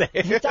Wednesday.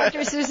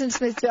 Dr. Susan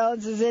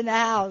Smith-Jones is in the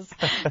house.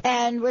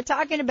 And we're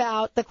talking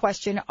about the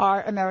question,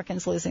 are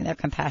Americans losing their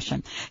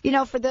compassion? You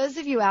know, for those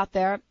of you out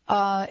there,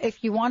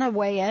 if you want to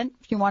weigh in,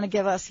 if you want to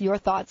give us your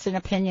thoughts and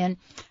opinion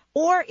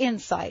or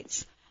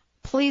insights,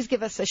 please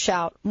give us a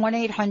shout,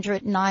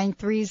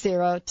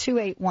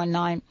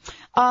 1-800-930-2819.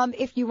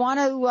 If you want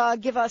to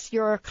give us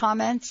your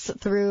comments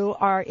through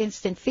our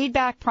instant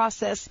feedback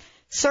process,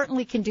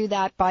 certainly can do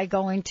that by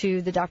going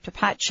to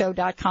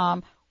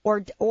thedrpatshow.com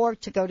or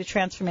to go to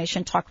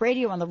Transformation Talk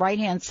Radio on the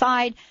right-hand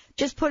side.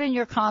 Just put in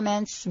your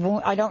comments.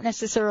 I don't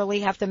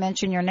necessarily have to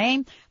mention your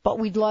name, but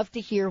we'd love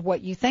to hear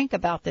what you think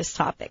about this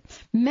topic.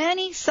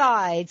 Many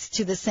sides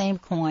to the same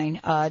coin,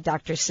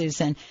 Dr.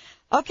 Susan.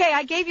 Okay,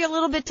 I gave you a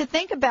little bit to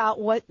think about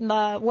what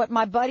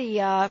my buddy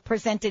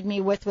presented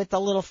me with the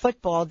little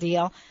football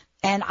deal.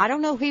 And I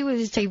don't know who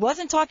he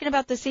wasn't talking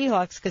about the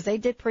Seahawks because they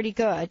did pretty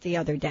good the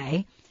other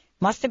day.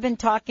 Must have been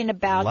talking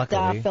about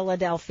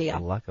Philadelphia.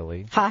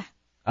 Luckily. Huh?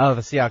 Oh,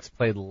 the Seahawks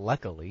played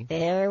luckily.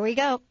 There we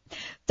go.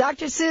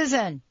 Dr.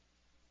 Susan.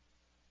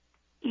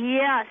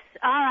 Yes.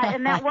 All right.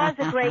 And that was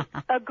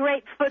a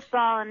great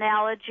football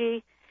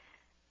analogy.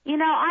 You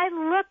know, I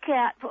look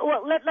at,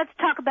 let's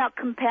talk about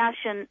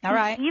compassion. All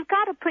right. You've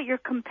got to put your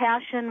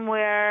compassion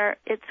where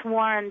it's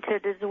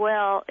warranted as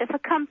well. If a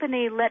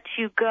company lets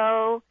you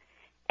go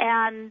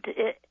and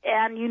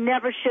you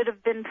never should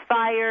have been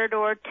fired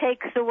or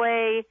takes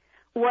away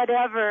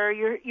whatever,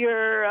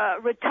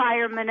 your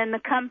retirement in the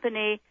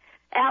company,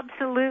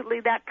 absolutely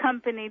that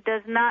company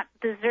does not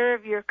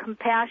deserve your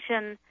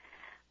compassion.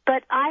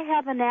 But I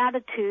have an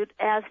attitude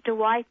as to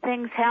why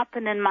things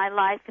happen in my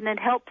life, and it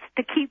helps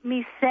to keep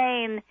me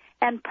sane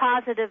and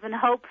positive and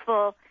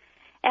hopeful.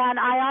 And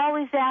I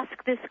always ask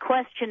this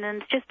question,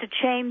 and it's just a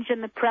change in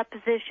the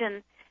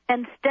preposition.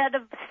 Instead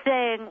of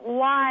saying,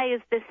 why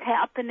is this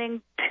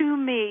happening to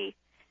me,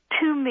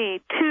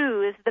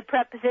 to is the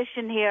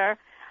preposition here,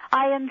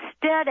 I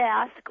instead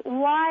ask,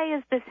 why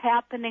is this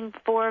happening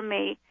for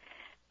me?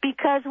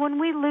 Because when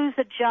we lose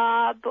a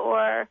job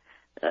or,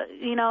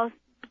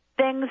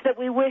 things that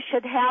we wish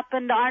had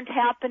happened aren't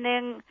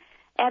happening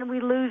and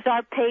we lose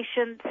our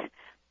patience,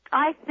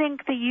 I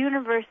think the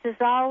universe is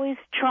always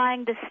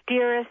trying to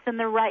steer us in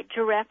the right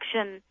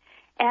direction.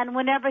 And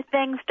whenever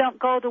things don't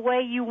go the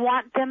way you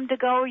want them to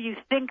go or you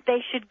think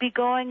they should be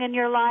going in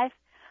your life,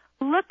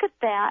 look at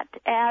that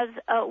as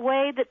a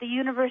way that the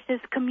universe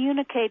is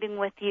communicating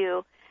with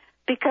you.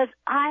 Because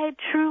I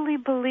truly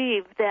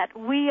believe that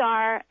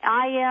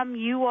I am,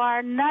 you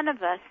are, none of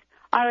us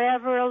are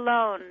ever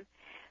alone.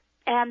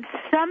 And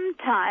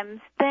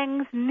sometimes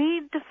things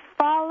need to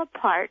fall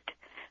apart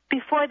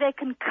before they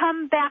can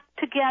come back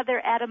together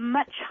at a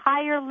much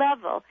higher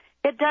level.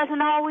 It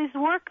doesn't always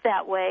work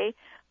that way,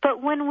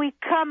 but when we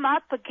come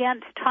up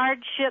against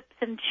hardships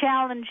and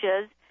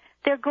challenges,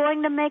 they're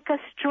going to make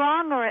us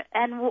stronger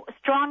and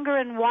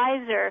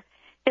wiser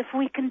if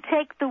we can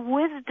take the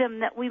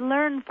wisdom that we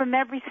learn from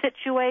every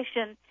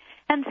situation.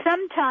 And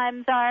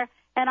sometimes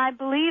and I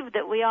believe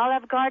that we all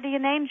have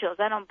guardian angels.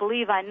 I don't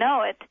believe, I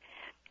know it.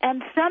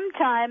 And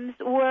sometimes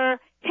we're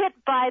hit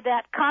by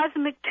that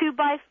cosmic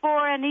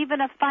 2x4 and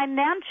even a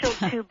financial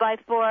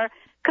 2x4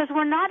 because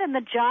we're not in the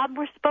job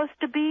we're supposed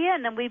to be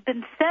in, and we've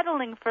been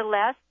settling for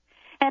less,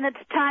 and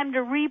it's time to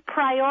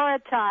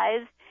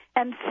reprioritize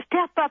and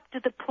step up to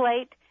the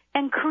plate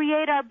and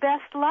create our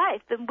best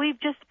life. And we've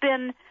just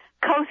been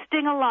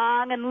coasting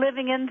along and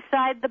living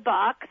inside the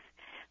box,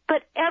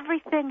 but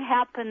everything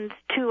happens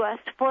to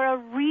us for a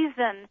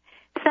reason.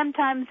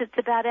 Sometimes it's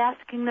about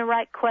asking the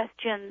right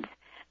questions.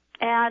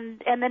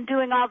 And then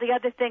doing all the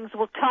other things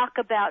we'll talk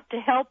about to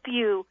help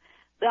you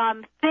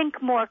think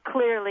more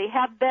clearly,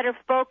 have better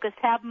focus,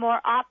 have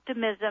more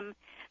optimism,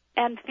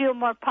 and feel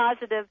more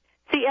positive.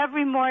 See,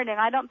 every morning,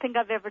 I don't think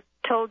I've ever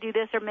told you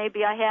this, or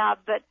maybe I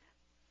have, but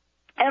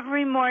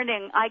every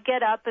morning I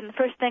get up, and the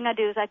first thing I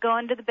do is I go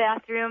into the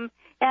bathroom,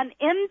 and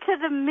into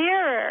the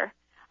mirror,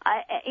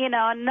 and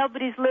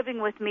nobody's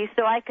living with me,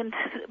 so I can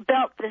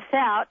belt this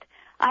out.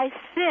 I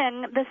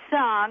sing the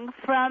song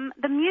from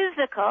the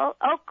musical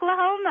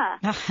Oklahoma.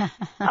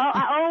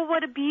 Oh,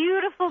 what a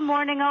beautiful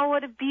morning. Oh,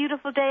 what a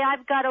beautiful day.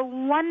 I've got a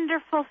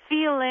wonderful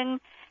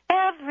feeling.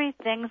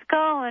 Everything's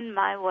going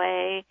my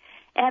way.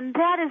 And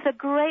that is a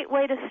great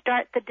way to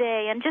start the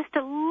day. And just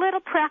a little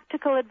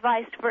practical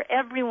advice for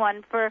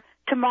everyone for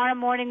tomorrow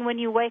morning when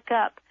you wake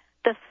up.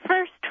 The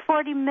first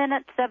 40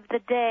 minutes of the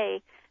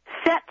day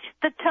set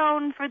the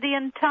tone for the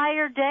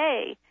entire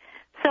day.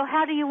 So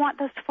how do you want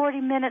those 40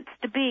 minutes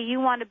to be?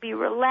 You want to be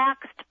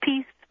relaxed,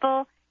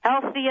 peaceful,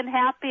 healthy, and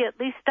happy. At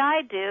least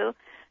I do.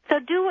 So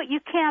do what you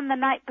can the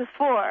night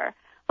before,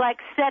 like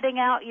setting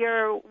out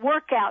your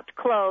workout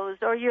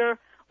clothes or your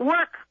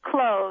work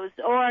clothes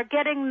or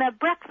getting the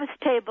breakfast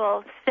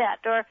table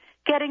set or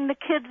getting the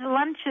kids'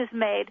 lunches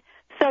made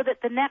so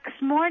that the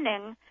next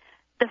morning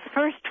the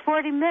first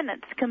 40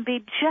 minutes can be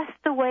just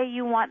the way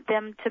you want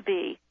them to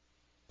be.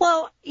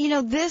 Well,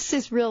 this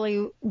is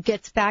really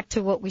gets back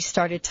to what we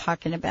started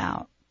talking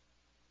about.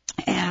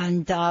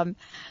 And,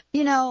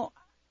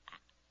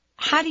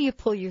 how do you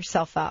pull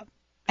yourself up?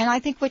 And I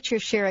think what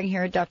you're sharing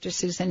here, Dr.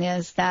 Susan,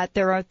 is that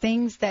there are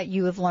things that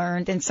you have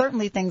learned, and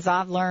certainly things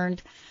I've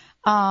learned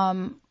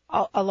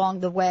along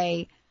the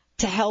way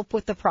to help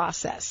with the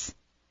process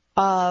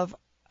of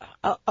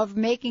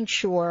making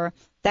sure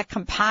that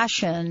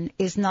compassion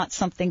is not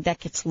something that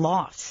gets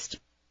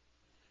lost.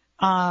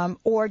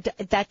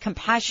 That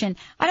compassion,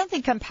 I don't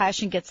think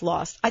compassion gets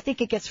lost. I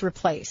think it gets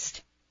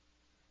replaced.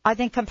 I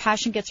think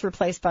compassion gets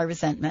replaced by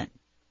resentment.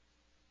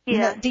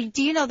 Yeah.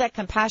 Do you know that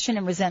compassion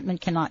and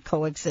resentment cannot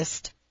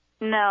coexist?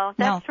 No,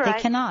 that's right. No,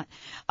 they cannot.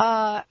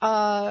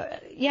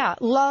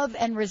 Love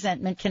and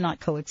resentment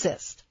cannot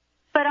coexist.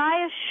 But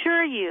I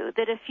assure you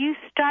that if you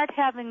start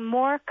having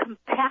more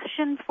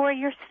compassion for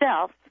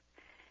yourself,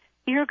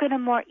 you're going to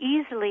more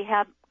easily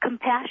have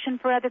compassion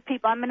for other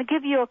people. I'm going to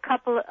give you a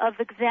couple of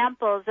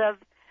examples of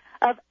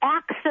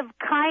acts of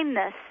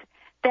kindness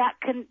that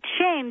can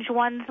change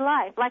one's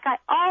life. Like I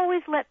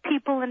always let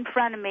people in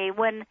front of me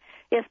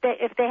if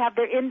they have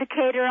their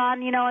indicator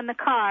on, in the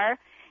car,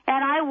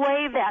 and I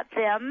wave at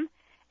them,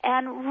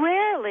 and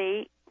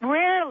rarely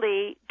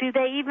do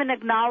they even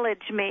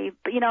acknowledge me,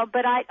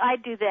 but I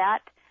do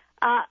that.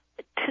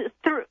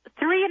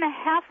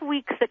 3.5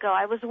 weeks ago,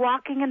 I was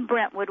walking in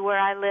Brentwood where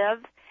I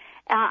live.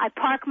 I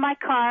parked my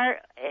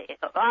car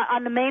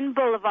on the main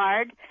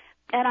boulevard,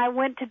 and I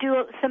went to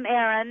do some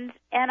errands,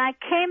 and I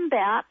came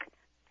back,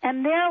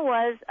 and there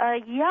was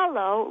a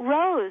yellow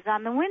rose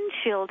on the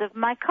windshield of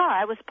my car.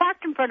 I was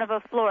parked in front of a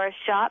florist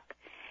shop,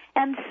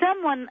 and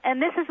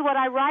this is what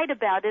I write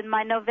about in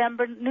my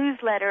November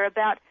newsletter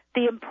about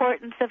the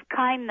importance of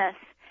kindness.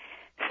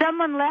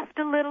 Someone left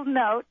a little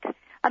note.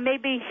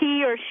 Maybe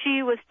he or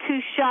she was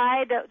too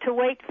shy to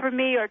wait for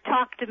me or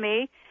talk to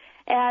me,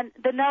 and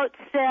the note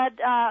said,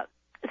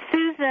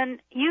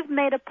 Susan, you've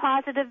made a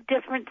positive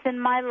difference in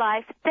my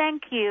life.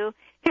 Thank you.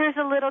 Here's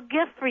a little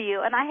gift for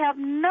you. And I have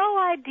no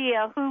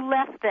idea who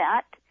left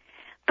that,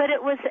 but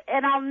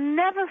and I'll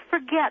never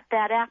forget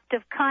that act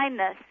of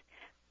kindness.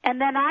 And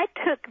then I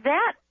took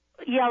that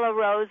yellow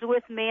rose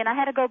with me, and I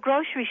had to go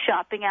grocery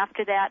shopping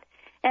after that,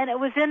 and it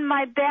was in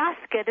my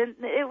basket,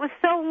 and it was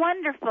so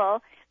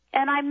wonderful.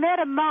 And I met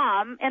a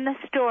mom in the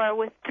store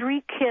with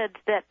 3 kids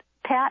that,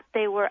 Pat,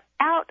 they were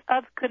out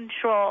of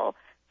control.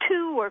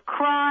 2 were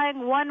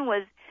crying, 1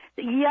 was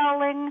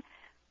yelling,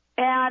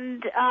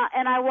 and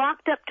I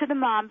walked up to the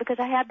mom because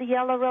I had the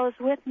yellow rose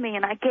with me,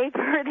 and I gave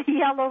her the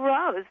yellow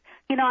rose.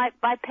 I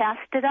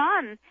passed it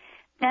on,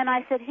 and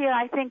I said, here,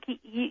 I think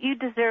you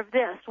deserve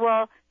this.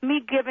 Well, me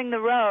giving the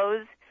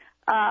rose,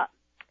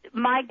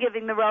 my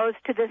giving the rose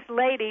to this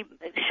lady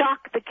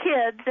shocked the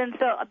kids, and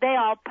so they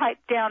all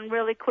piped down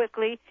really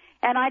quickly,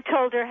 and I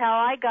told her how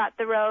I got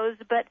the rose,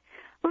 but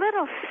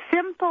little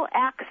simple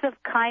acts of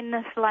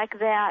kindness like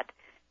that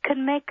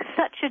can make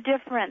such a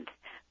difference.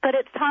 But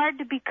it's hard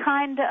to be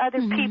kind to other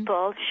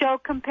people, show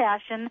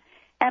compassion,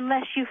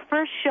 unless you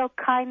first show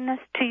kindness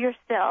to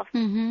yourself.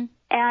 Mm-hmm.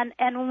 And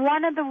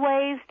one of the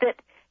ways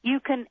that you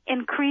can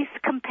increase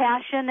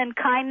compassion and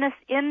kindness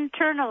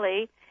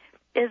internally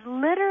is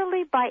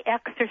literally by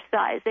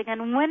exercising.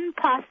 And when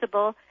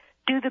possible,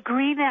 do the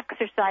green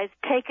exercise.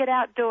 Take it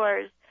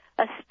outdoors.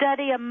 A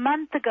study a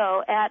month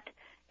ago at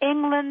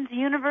England's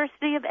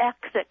University of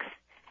Essex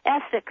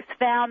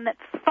found that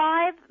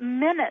 5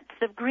 minutes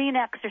of green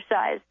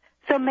exercise,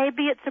 so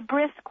maybe it's a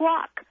brisk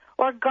walk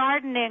or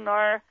gardening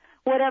or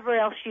whatever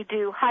else you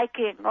do,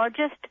 hiking, or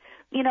just,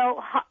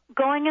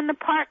 going in the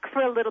park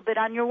for a little bit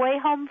on your way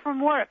home from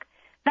work.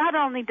 Not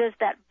only does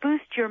that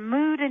boost your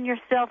mood and your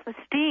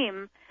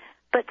self-esteem,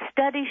 but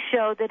studies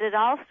show that it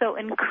also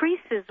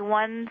increases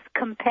one's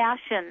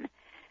compassion.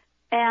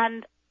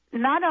 And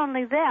not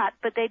only that,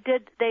 but they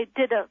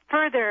did a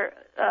further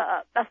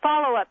a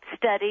follow-up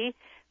study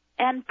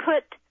and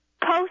put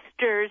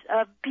posters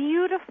of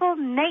beautiful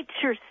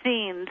nature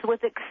scenes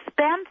with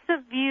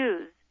expansive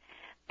views,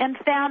 and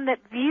found that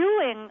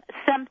viewing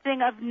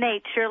something of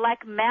nature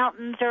like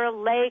mountains or a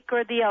lake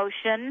or the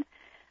ocean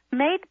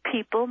made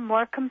people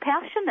more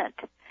compassionate.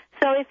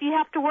 So if you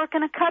have to work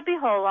in a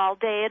cubbyhole all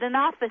day at an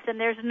office and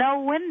there's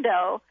no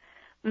window,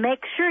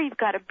 make sure you've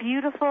got a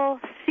beautiful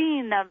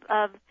scene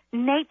of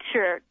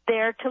nature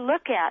there to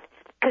look at,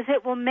 because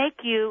it will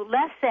make you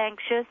less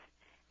anxious,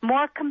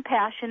 more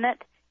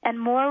compassionate, and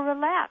more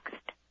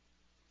relaxed.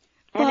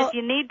 And if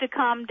you need to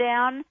calm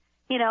down,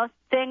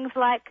 things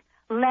like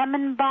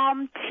lemon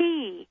balm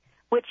tea,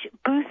 which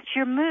boosts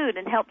your mood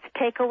and helps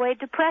take away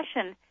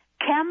depression.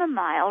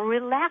 Chamomile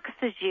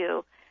relaxes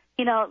you.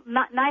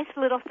 Nice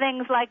little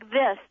things like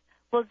this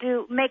will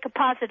make a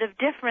positive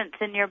difference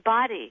in your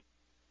body.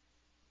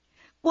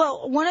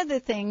 Well, one of the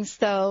things,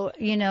 though,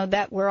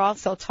 that we're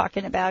also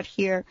talking about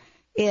here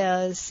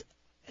is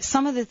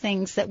some of the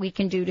things that we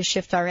can do to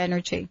shift our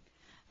energy.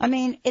 I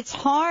mean, it's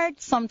hard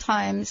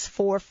sometimes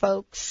for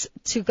folks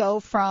to go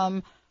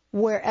from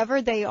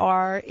wherever they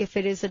are, if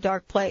it is a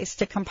dark place,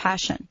 to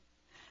compassion.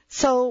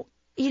 So,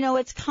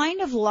 it's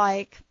kind of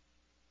like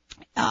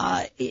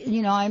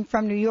I'm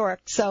from New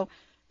York, so,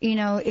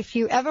 if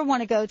you ever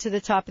want to go to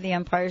the top of the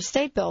Empire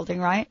State Building,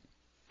 right?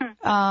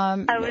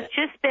 I was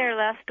just there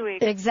last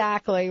week.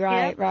 Exactly,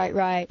 right, yep.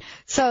 Right.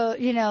 So,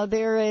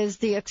 there is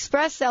the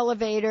express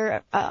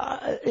elevator,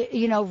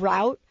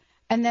 route,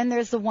 and then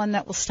there's the one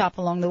that will stop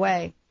along the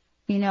way.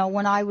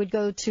 When I would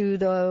go to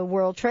the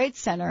World Trade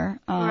Center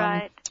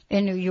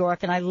in New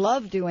York, and I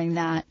love doing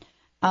that,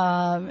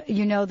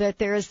 that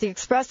there is the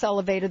express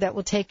elevator that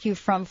will take you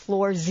from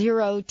floor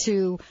 0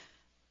 to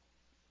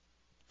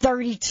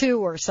 32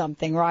 or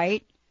something,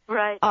 right?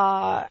 Right.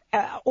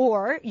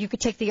 Or you could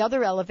take the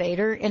other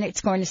elevator, and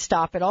it's going to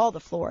stop at all the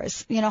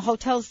floors.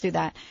 Hotels do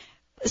that.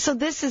 So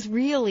this is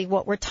really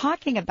what we're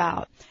talking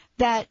about,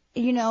 that,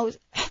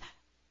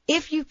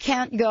 if you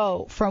can't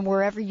go from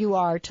wherever you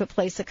are to a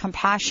place of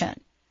compassion,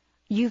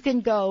 you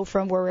can go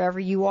from wherever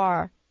you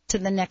are to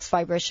the next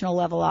vibrational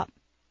level up.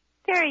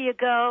 There you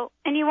go.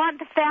 And you want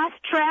the fast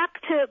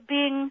track to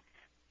being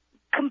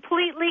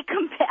completely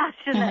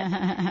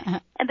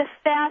compassionate. And the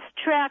fast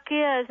track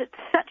it's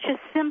such a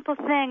simple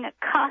thing. It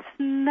costs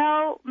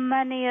no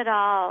money at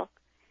all.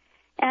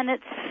 And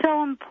it's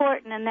so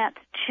important, and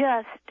that's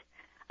just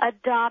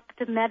adopt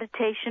the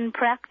meditation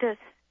practice.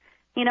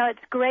 It's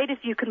great if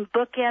you can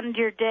bookend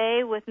your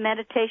day with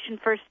meditation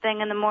first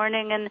thing in the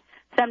morning and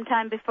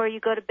sometime before you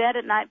go to bed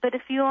at night. But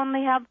if you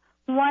only have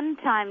one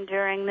time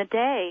during the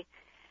day,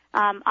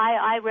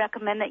 I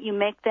recommend that you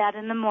make that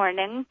in the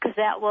morning, because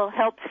that will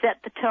help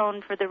set the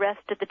tone for the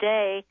rest of the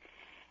day.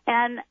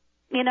 And,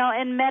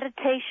 in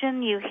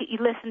meditation, you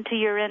listen to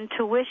your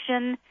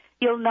intuition.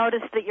 You'll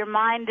notice that your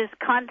mind is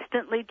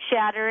constantly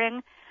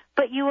chattering,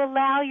 but you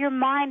allow your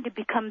mind to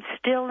become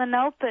still and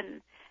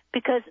open,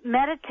 because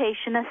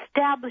meditation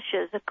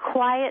establishes a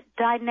quiet,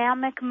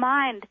 dynamic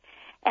mind,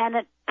 and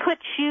it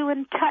puts you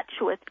in touch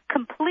with,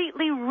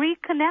 completely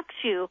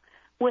reconnects you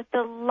with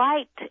the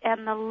light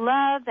and the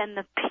love and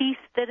the peace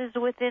that is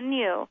within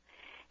you.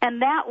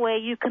 And that way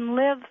you can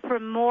live for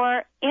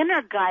more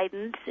inner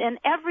guidance in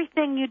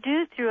everything you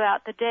do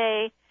throughout the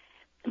day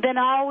than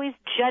always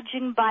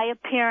judging by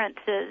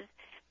appearances.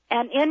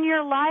 And in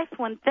your life,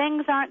 when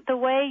things aren't the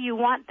way you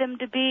want them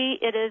to be,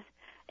 it is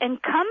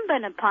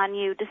incumbent upon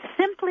you to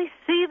simply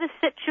see the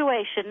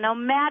situation, no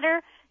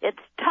matter its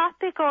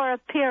topic or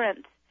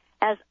appearance,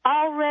 as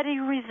already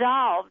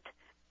resolved.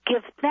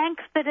 Give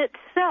thanks that it's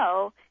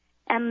so,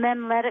 and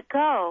then let it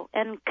go,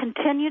 and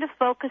continue to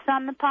focus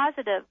on the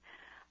positive.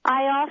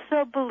 I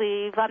also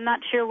believe, I'm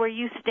not sure where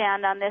you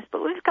stand on this,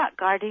 but we've got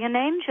guardian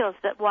angels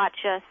that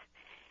watch us,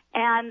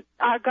 and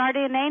our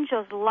guardian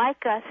angels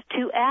like us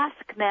to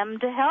ask them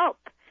to help.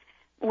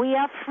 We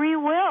have free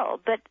will,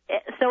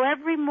 so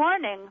every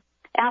morning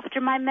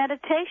after my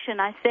meditation,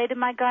 I say to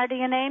my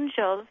guardian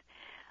angels,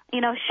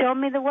 show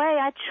me the way.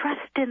 I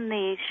trust in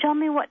thee. Show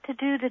me what to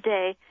do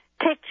today.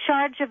 Take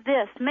charge of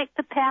this. Make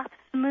the path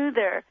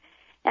smoother.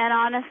 And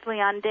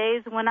honestly, on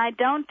days when I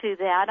don't do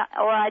that,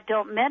 or I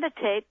don't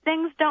meditate,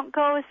 things don't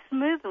go as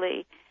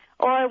smoothly.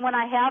 Or when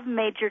I have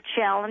major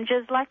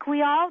challenges, like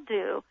we all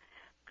do,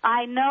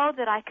 I know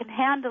that I can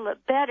handle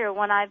it better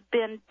when I've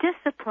been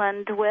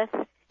disciplined with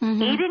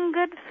eating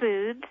good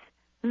foods,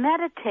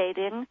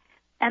 meditating,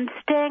 and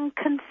staying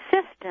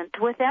consistent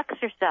with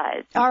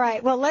exercise. All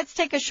right. Well, let's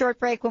take a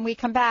short break. When we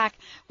come back,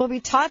 we'll be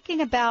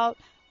talking about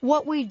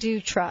what we do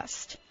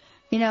trust.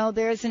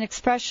 There's an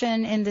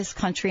expression in this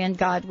country, in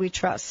God we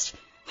trust.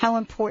 How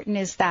important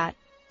is that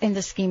in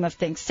the scheme of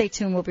things? Stay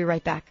tuned. We'll be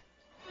right back.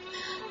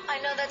 I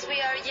know that we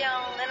are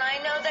young, and I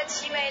know that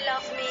she may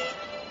love me,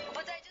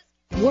 but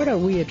What are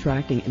we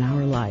attracting in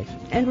our life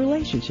and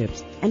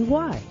relationships, and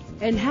why?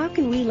 And how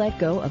can we let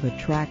go of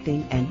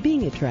attracting and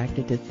being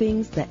attracted to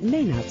things that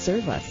may not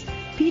serve us?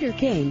 Peter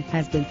Kane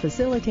has been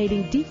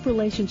facilitating deep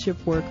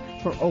relationship work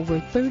for over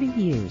 30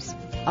 years.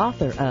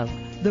 Author of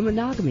The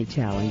Monogamy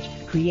Challenge,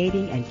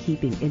 Creating and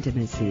Keeping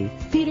Intimacy.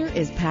 Peter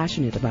is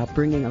passionate about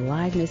bringing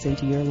aliveness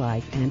into your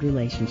life and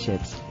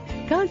relationships.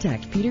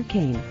 Contact Peter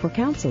Kane for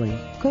counseling,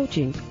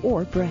 coaching,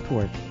 or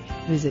breathwork.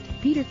 Visit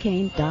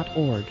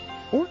peterkane.org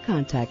or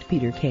contact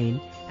Peter Kane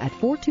at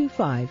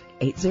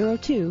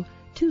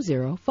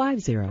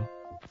 425-802-2050.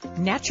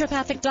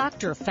 Naturopathic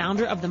doctor,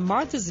 founder of the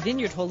Martha's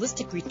Vineyard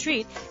Holistic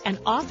Retreat, and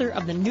author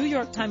of the New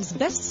York Times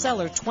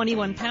bestseller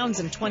 21 Pounds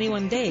in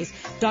 21 Days,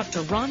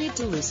 Dr. Ronnie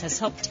DeLuce has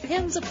helped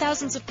tens of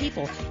thousands of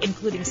people,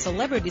 including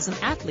celebrities and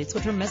athletes,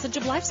 with her message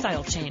of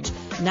lifestyle change.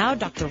 Now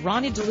Dr.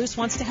 Ronnie DeLuce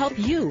wants to help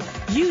you.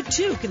 You,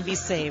 too, can be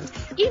saved.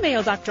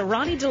 Email Dr.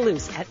 Ronnie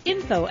DeLuce at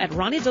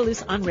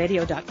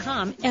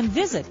info@ronniedeluceonradio.com and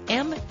visit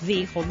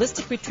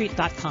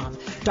mvholisticretreat.com.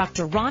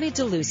 Dr. Ronnie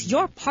DeLuce,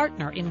 your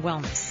partner in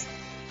wellness.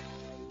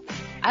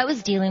 I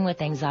was dealing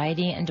with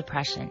anxiety and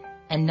depression,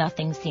 and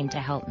nothing seemed to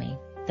help me.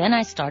 Then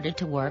I started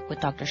to work with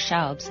Dr.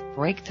 Schaub's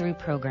Breakthrough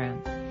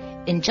Program.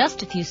 In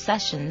just a few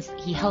sessions,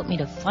 he helped me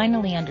to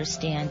finally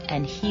understand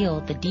and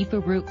heal the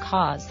deeper root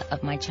cause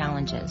of my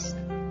challenges.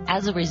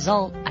 As a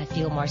result, I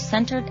feel more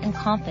centered and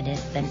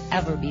confident than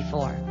ever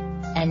before.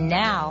 And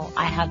now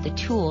I have the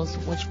tools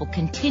which will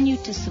continue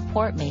to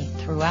support me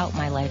throughout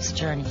my life's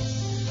journey.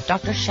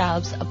 Dr.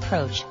 Schaub's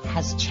approach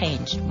has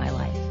changed my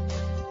life.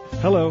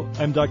 Hello,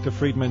 I'm Dr.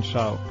 Friedman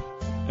Schaub,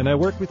 and I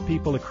work with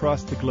people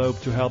across the globe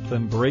to help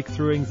them break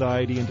through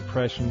anxiety and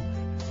depression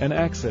and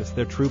access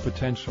their true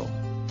potential.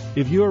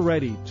 If you are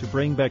ready to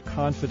bring back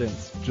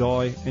confidence,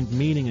 joy, and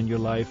meaning in your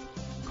life,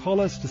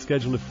 call us to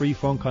schedule a free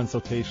phone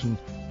consultation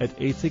at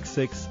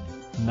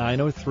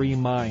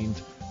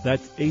 866-903-MIND.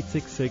 That's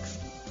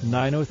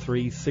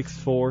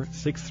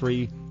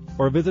 866-903-6463,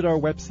 or visit our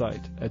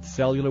website at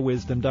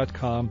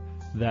cellularwisdom.com.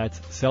 That's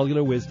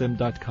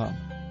cellularwisdom.com.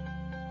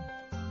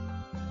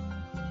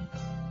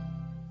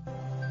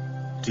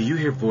 Do you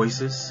hear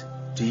voices?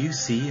 Do you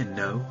see and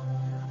know?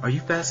 Are you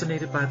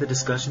fascinated by the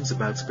discussions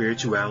about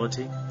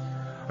spirituality?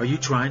 Are you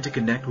trying to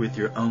connect with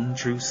your own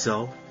true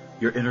self,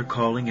 your inner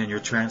calling, and your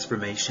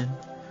transformation,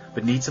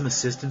 but need some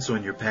assistance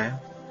on your path?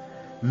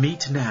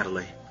 Meet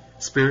Natalie,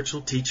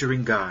 spiritual teacher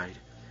and guide,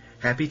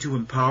 happy to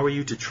empower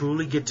you to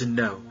truly get to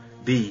know,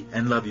 be,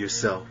 and love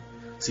yourself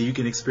so you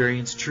can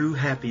experience true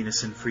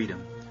happiness and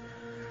freedom.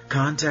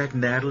 Contact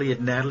Natalie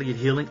at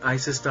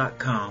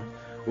natalie@healingisis.com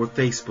or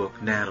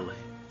Facebook Natalie.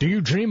 Do you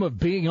dream of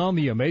being on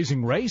The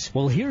Amazing Race?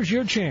 Well, here's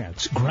your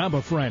chance. Grab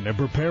a friend and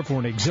prepare for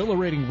an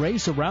exhilarating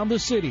race around the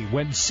city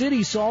when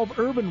City Solve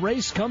Urban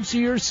Race comes to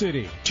your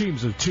city.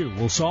 Teams of 2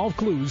 will solve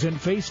clues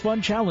and face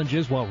fun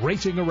challenges while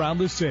racing around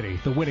the city.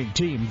 The winning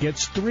team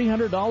gets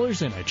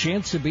 $300 and a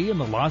chance to be in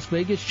the Las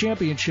Vegas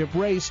Championship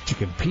race to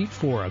compete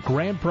for a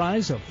grand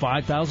prize of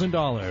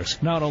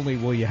 $5,000. Not only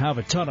will you have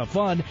a ton of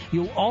fun,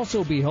 you'll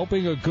also be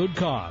helping a good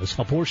cause.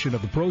 A portion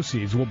of the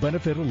proceeds will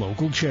benefit a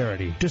local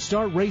charity. To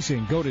start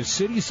racing, go to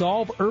CitySolveUrbanRace.com.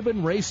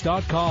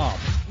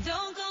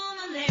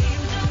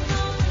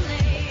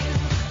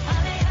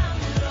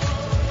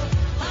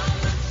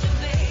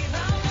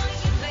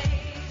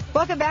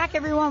 Welcome back,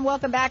 everyone.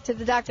 Welcome back to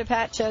the Dr.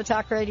 Pat Show,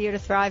 Talk Radio to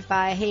Thrive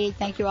By. Hey,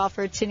 thank you all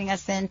for tuning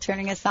us in,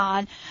 turning us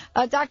on.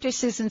 Dr.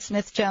 Susan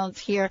Smith-Jones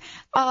here.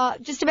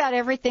 Just about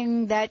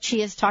everything that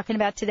she is talking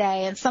about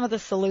today and some of the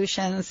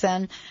solutions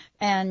and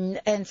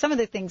some of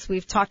the things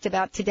we've talked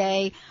about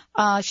today.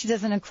 She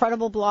does an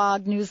incredible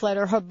blog,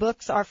 newsletter. Her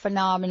books are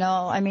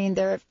phenomenal. I mean,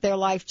 they're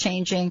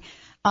life-changing.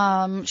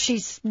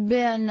 She's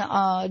been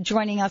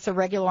joining us a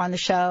regular on the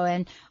show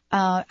and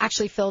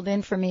actually filled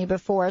in for me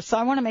before. So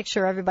I want to make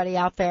sure everybody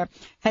out there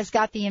has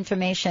got the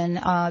information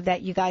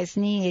that you guys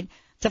need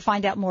to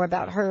find out more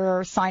about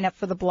her, sign up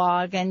for the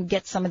blog, and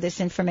get some of this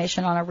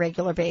information on a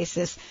regular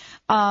basis.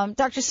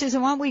 Dr.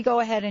 Susan, why don't we go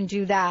ahead and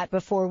do that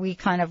before we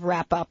kind of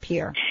wrap up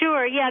here?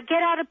 Sure, yeah.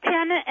 Get out a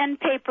pen and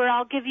paper.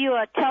 I'll give you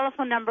a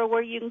telephone number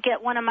where you can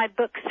get one of my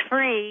books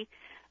free.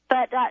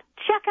 But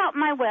check out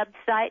my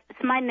website.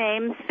 It's my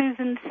name,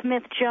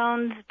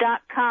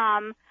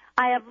 SusanSmithJones.com.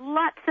 I have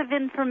lots of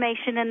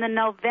information in the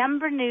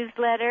November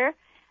newsletter.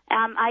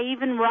 I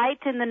even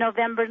write in the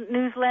November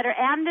newsletter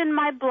and in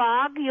my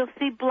blog. You'll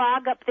see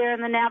blog up there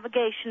in the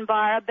navigation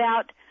bar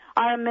about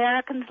our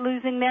Americans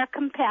losing their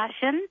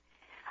compassion.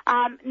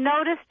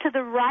 Notice to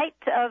the right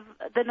of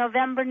the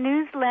November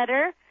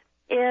newsletter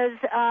is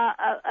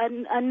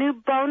a new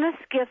bonus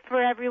gift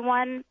for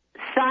everyone.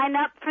 Sign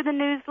up for the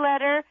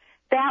newsletter.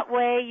 That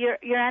way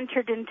you're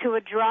entered into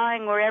a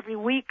drawing where every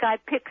week I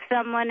pick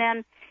someone,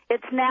 and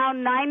it's now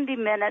 90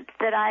 minutes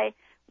that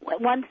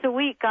once a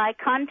week I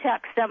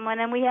contact someone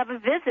and we have a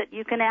visit.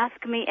 You can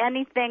ask me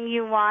anything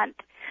you want.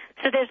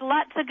 So there's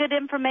lots of good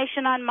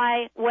information on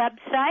my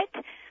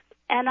website.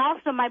 And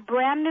also my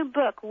brand new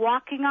book,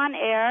 Walking on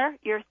Air,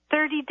 your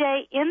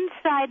 30-day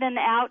inside and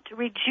out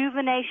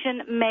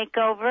rejuvenation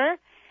makeover.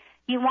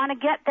 You want to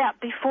get that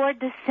before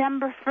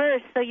December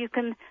 1st so you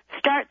can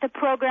start the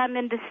program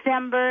in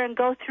December and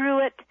go through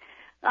it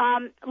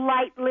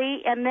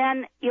lightly, and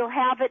then you'll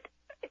have it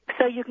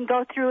so you can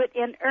go through it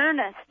in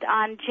earnest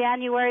on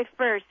January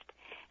 1st.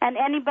 And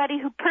anybody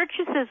who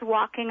purchases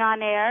Walking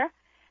on Air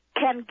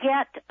can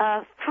get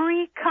a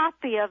free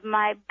copy of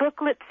my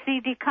booklet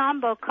CD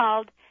combo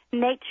called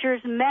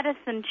Nature's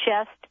Medicine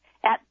Chest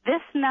at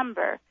this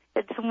number.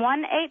 It's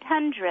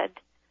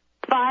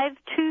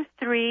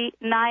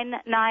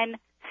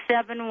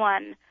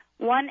 1-800-523-9971.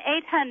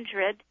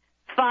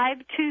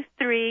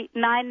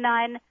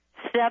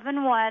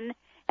 1-800-523-9971.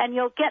 And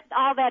you'll get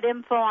all that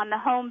info on the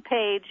home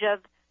page of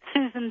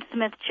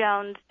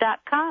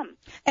SusanSmithJones.com.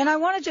 And I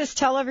want to just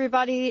tell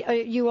everybody,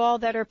 you all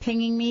that are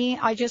pinging me,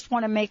 I just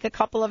want to make a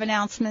couple of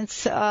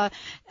announcements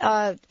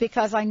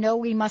because I know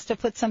we must have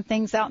put some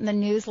things out in the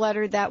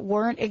newsletter that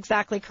weren't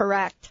exactly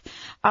correct.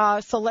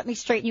 So let me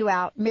straighten you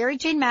out. Mary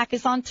Jane Mack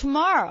is on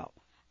tomorrow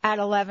at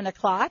 11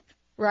 o'clock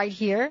right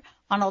here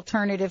on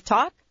Alternative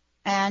Talk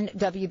and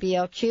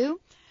WBLQ.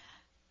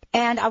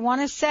 And I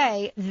want to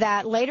say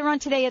that later on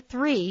today at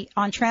 3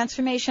 on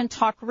Transformation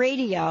Talk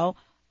Radio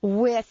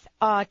with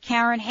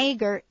Karen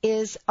Hager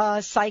is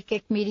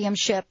psychic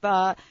mediumship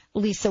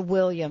Lisa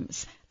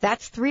Williams.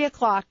 That's 3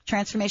 o'clock,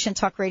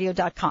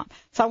 TransformationTalkRadio.com.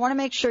 So I want to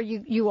make sure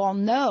you all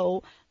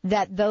know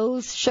that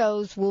those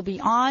shows will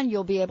be on.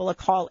 You'll be able to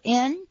call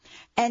in.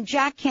 And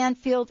Jack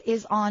Canfield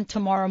is on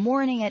tomorrow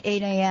morning at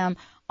 8 a.m.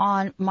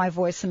 on my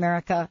Voice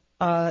America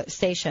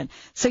station.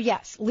 So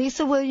yes,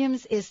 Lisa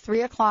Williams is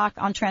 3 o'clock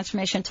on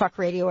Transformation Talk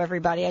Radio,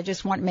 everybody. I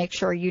just want to make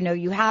sure you know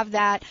you have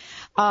that.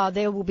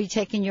 They will be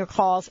taking your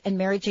calls, and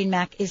Mary Jane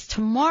Mack is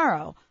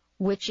tomorrow,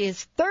 which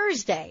is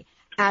Thursday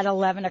at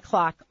 11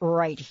 o'clock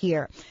right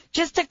here.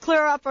 Just to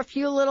clear up a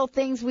few little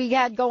things we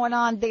had going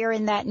on there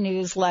in that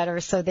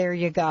newsletter. So there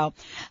you go.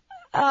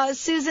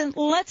 Susan,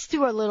 let's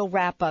do a little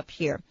wrap up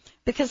here,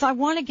 because I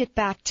want to get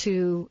back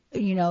to,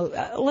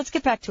 let's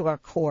get back to our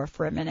core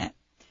for a minute.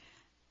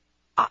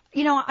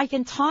 I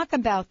can talk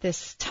about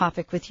this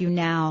topic with you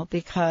now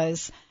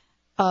because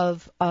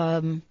of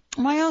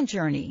my own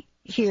journey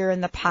here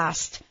in the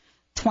past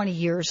 20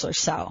 years or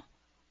so.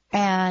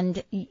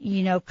 And,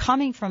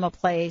 coming from a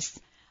place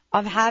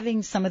of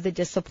having some of the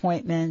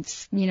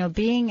disappointments,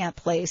 being at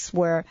a place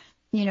where,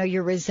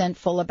 you're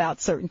resentful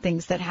about certain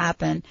things that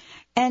happen,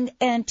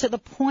 and to the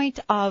point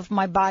of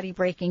my body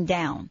breaking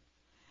down.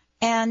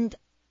 And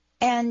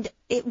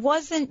it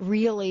wasn't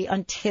really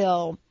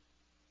until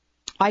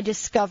I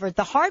discovered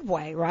the hard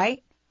way,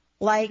 right?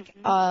 Like,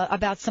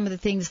 about some of the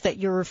things that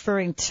you're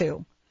referring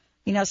to.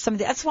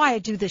 That's why I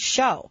do this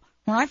show.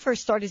 When I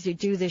first started to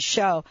do this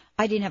show,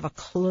 I didn't have a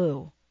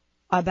clue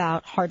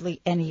about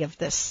hardly any of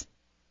this,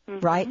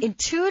 right?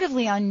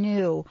 Intuitively, I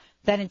knew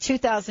that in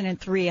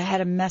 2003, I had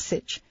a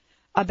message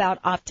about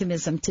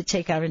optimism to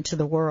take out into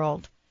the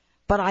world,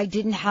 but I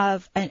didn't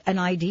have an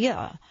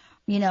idea.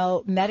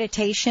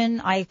 Meditation,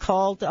 I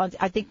called,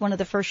 I think one of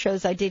the first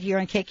shows I did here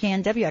on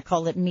KKNW, I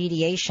called it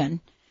mediation.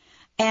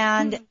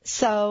 And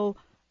so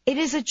it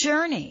is a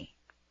journey.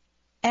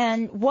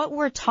 And what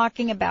we're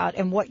talking about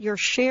and what you're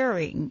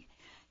sharing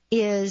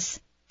is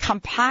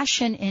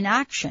compassion in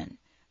action,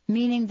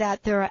 meaning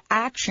that there are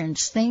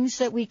actions, things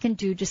that we can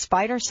do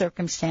despite our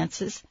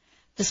circumstances,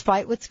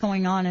 despite what's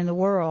going on in the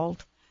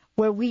world,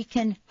 where we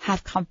can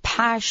have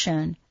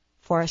compassion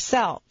for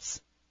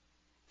ourselves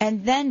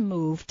and then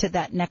move to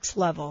that next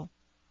level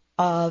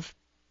of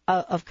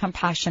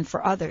compassion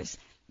for others.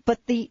 But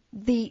the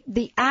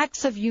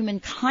acts of human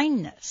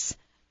kindness,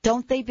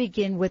 don't they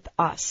begin with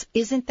us?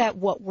 Isn't that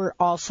what we're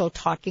also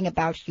talking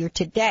about here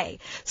today?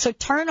 So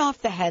turn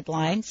off the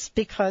headlines,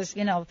 because,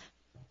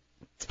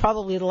 it's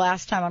probably the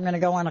last time I'm going to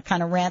go on a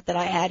kind of rant that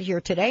I had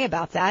here today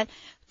about that.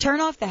 Turn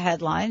off the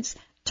headlines,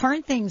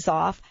 turn things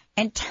off,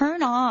 and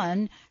turn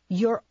on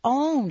your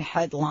own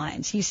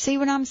headlines. You see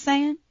what I'm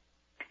saying?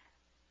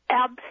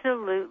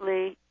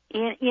 Absolutely.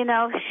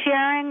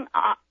 Sharing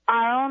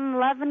our own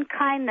love and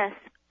kindness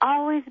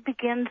always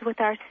begins with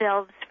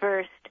ourselves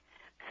first.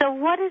 So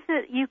what is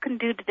it you can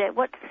do today?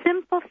 What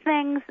simple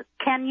things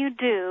can you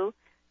do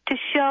to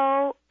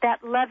show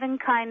that loving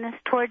kindness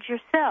towards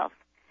yourself?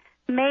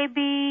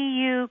 Maybe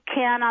you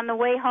can, on the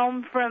way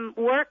home from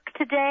work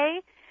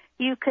today,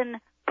 you can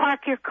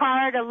park your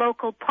car at a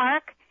local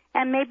park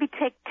and maybe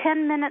take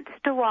 10 minutes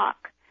to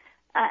walk.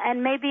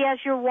 And maybe as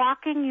you're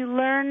walking, you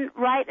learn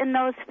right in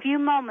those few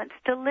moments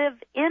to live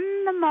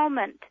in the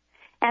moment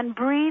and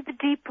breathe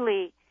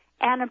deeply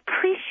and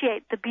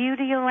appreciate the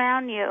beauty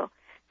around you.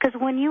 Because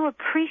when you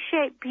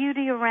appreciate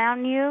beauty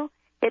around you,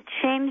 it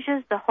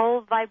changes the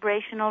whole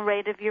vibrational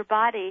rate of your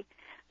body.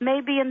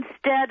 Maybe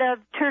instead of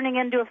turning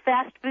into a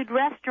fast food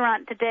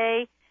restaurant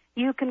today,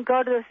 you can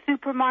go to the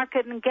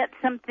supermarket and get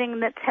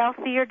something that's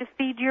healthier to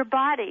feed your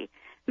body.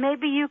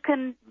 Maybe you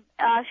can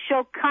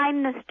show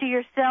kindness to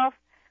yourself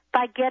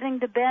by getting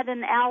to bed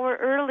an hour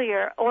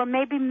earlier, or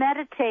maybe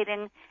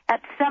meditating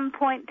at some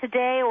point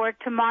today or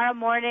tomorrow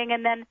morning,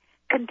 and then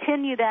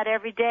continue that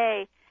every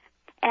day.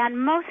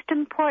 And most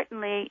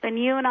importantly, and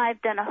you and I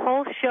have done a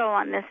whole show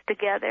on this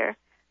together,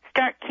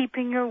 start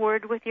keeping your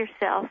word with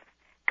yourself.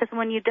 Because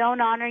when you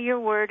don't honor your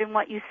word and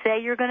what you say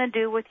you're going to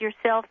do with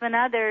yourself and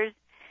others,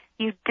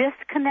 you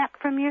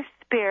disconnect from your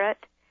spirit,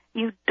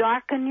 you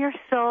darken your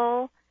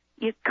soul,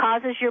 it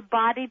causes your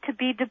body to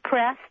be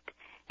depressed,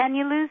 and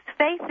you lose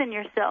faith in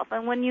yourself.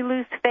 And when you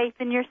lose faith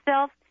in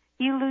yourself,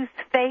 you lose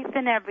faith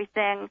in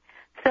everything.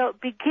 So it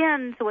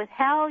begins with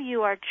how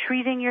you are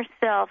treating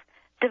yourself.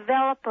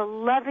 Develop a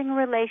loving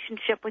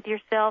relationship with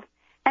yourself,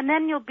 and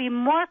then you'll be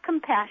more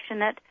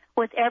compassionate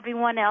with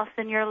everyone else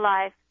in your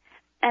life.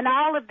 And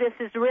all of this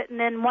is written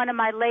in one of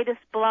my latest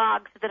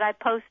blogs that I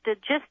posted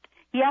just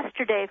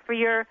yesterday for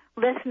your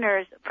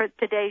listeners for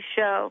today's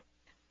show.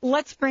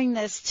 Let's bring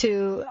this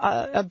to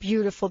a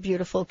beautiful,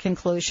 beautiful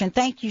conclusion.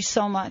 Thank you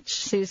so much,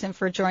 Susan,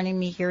 for joining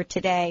me here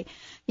today.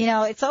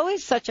 It's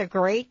always such a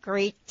great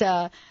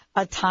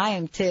a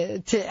time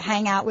to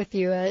hang out with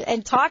you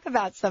and talk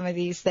about some of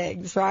these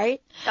things,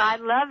 right? I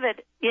love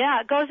it. Yeah,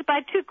 it goes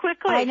by too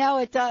quickly. I know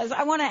it does.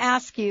 I want to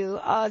ask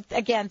you,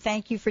 again,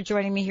 thank you for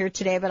joining me here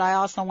today, but I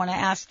also want to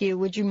ask you,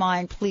 would you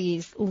mind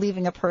please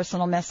leaving a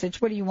personal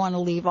message? What do you want to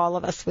leave all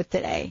of us with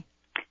today?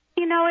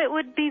 It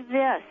would be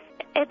this.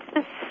 It's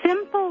the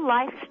simple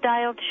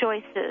lifestyle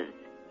choices.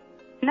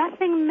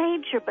 Nothing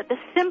major, but the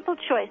simple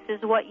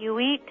choices, what you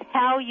eat,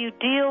 how you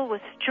deal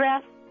with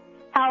stress,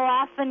 how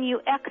often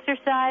you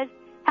exercise,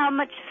 how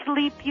much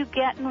sleep you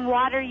get and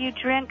water you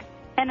drink,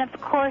 and of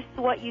course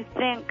what you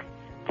think.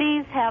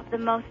 These have the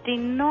most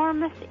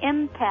enormous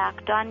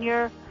impact on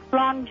your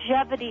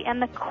longevity,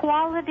 and the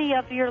quality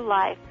of your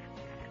life.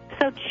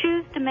 So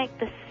choose to make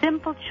the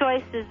simple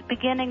choices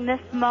beginning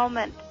this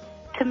moment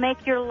to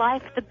make your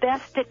life the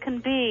best it can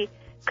be,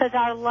 because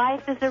our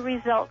life is a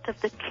result of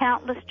the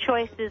countless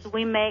choices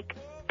we make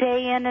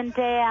day in and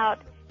day out,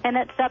 and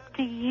it's up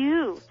to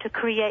you to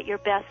create your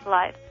best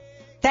life.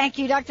 Thank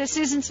you, Dr.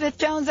 Susan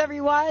Smith-Jones,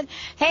 everyone.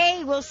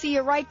 Hey, we'll see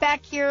you right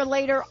back here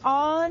later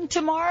on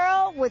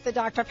tomorrow with the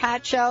Dr.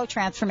 Pat Show,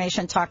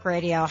 Transformation Talk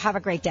Radio. Have a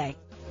great day.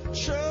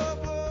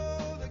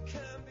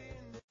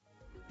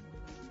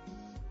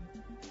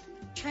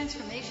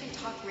 Transformation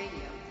Talk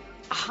Radio,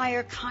 a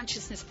higher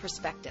consciousness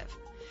perspective.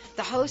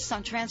 The hosts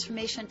on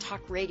Transformation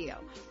Talk Radio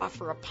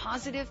offer a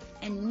positive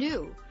and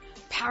new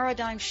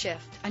paradigm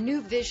shift, a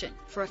new vision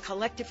for a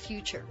collective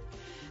future.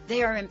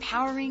 They are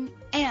empowering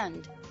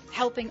and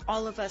helping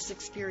all of us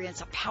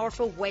experience a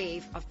powerful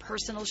wave of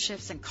personal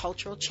shifts and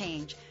cultural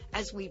change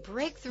as we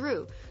break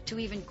through to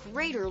even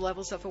greater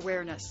levels of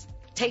awareness.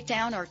 Take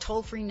down our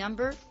toll-free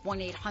number,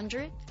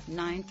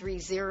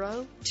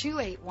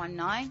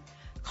 1-800-930-2819.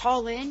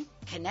 Call in,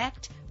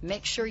 connect,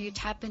 make sure you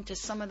tap into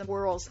some of the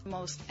world's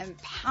most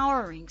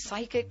empowering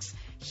psychics,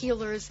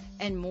 healers,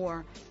 and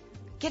more.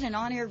 Get an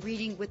on-air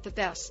reading with the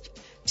best.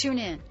 Tune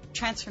in,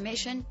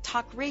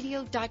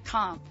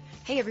 transformationtalkradio.com.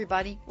 Hey,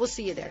 everybody, we'll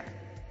see you there.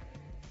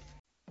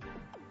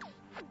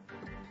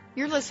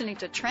 You're listening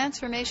to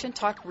Transformation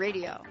Talk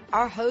Radio.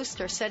 Our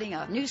hosts are setting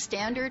a new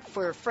standard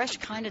for a fresh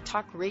kind of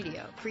talk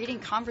radio,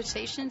 creating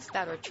conversations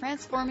that are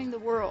transforming the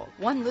world,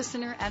 one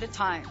listener at a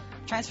time.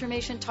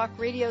 Transformation Talk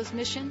Radio's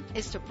mission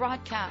is to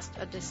broadcast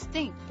a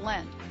distinct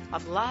blend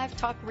of live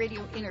talk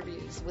radio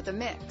interviews with a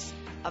mix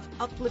of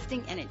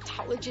uplifting and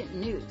intelligent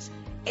news,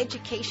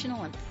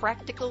 educational and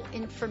practical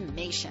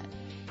information.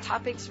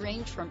 Topics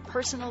range from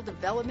personal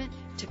development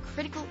to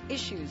critical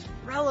issues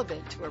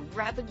relevant to a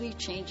rapidly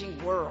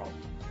changing world.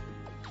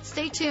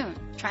 Stay tuned.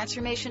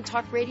 Transformation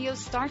Talk Radio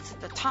starts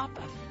at the top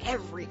of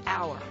every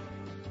hour.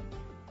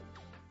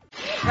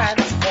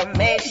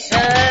 Transformation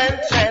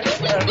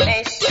Talk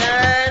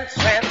Radio.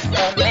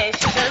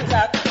 Transformation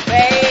Talk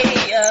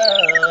Radio.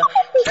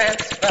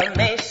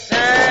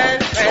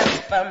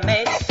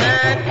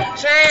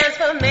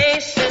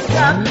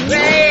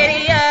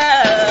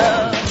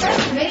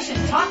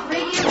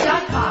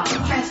 TransformationTalkRadio.com.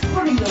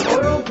 Transforming the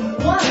world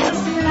one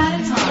listener at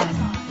a time.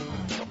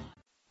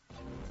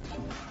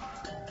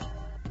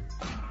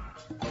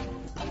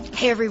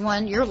 Hey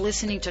everyone, you're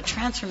listening to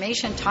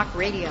Transformation Talk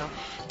Radio.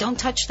 Don't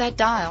touch that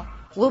dial.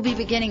 We'll be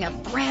beginning a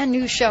brand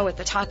new show at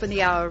the top of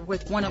the hour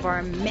with one of our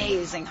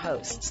amazing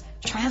hosts.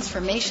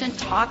 Transformation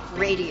Talk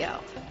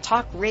Radio.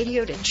 Talk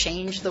radio to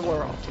change the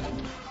world.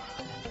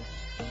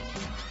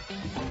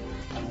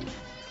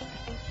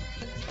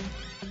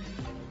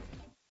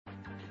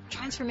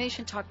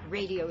 Transformation Talk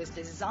Radio is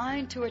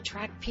designed to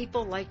attract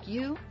people like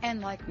you and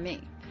like me.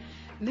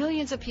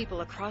 Millions of people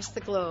across the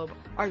globe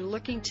are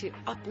looking to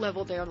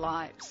up-level their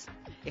lives.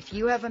 If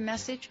you have a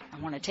message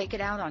and want to take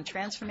it out on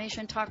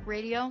Transformation Talk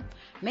Radio,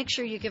 make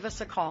sure you give us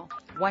a call,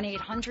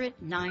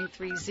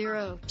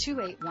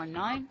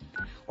 1-800-930-2819,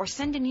 or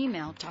send an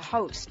email to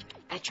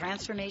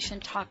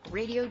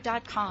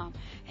host@transformationtalkradio.com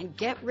and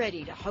get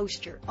ready to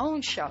host your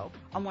own show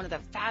on one of the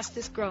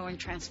fastest growing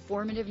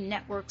transformative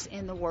networks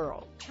in the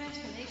world.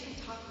 Transformation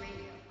Talk Radio.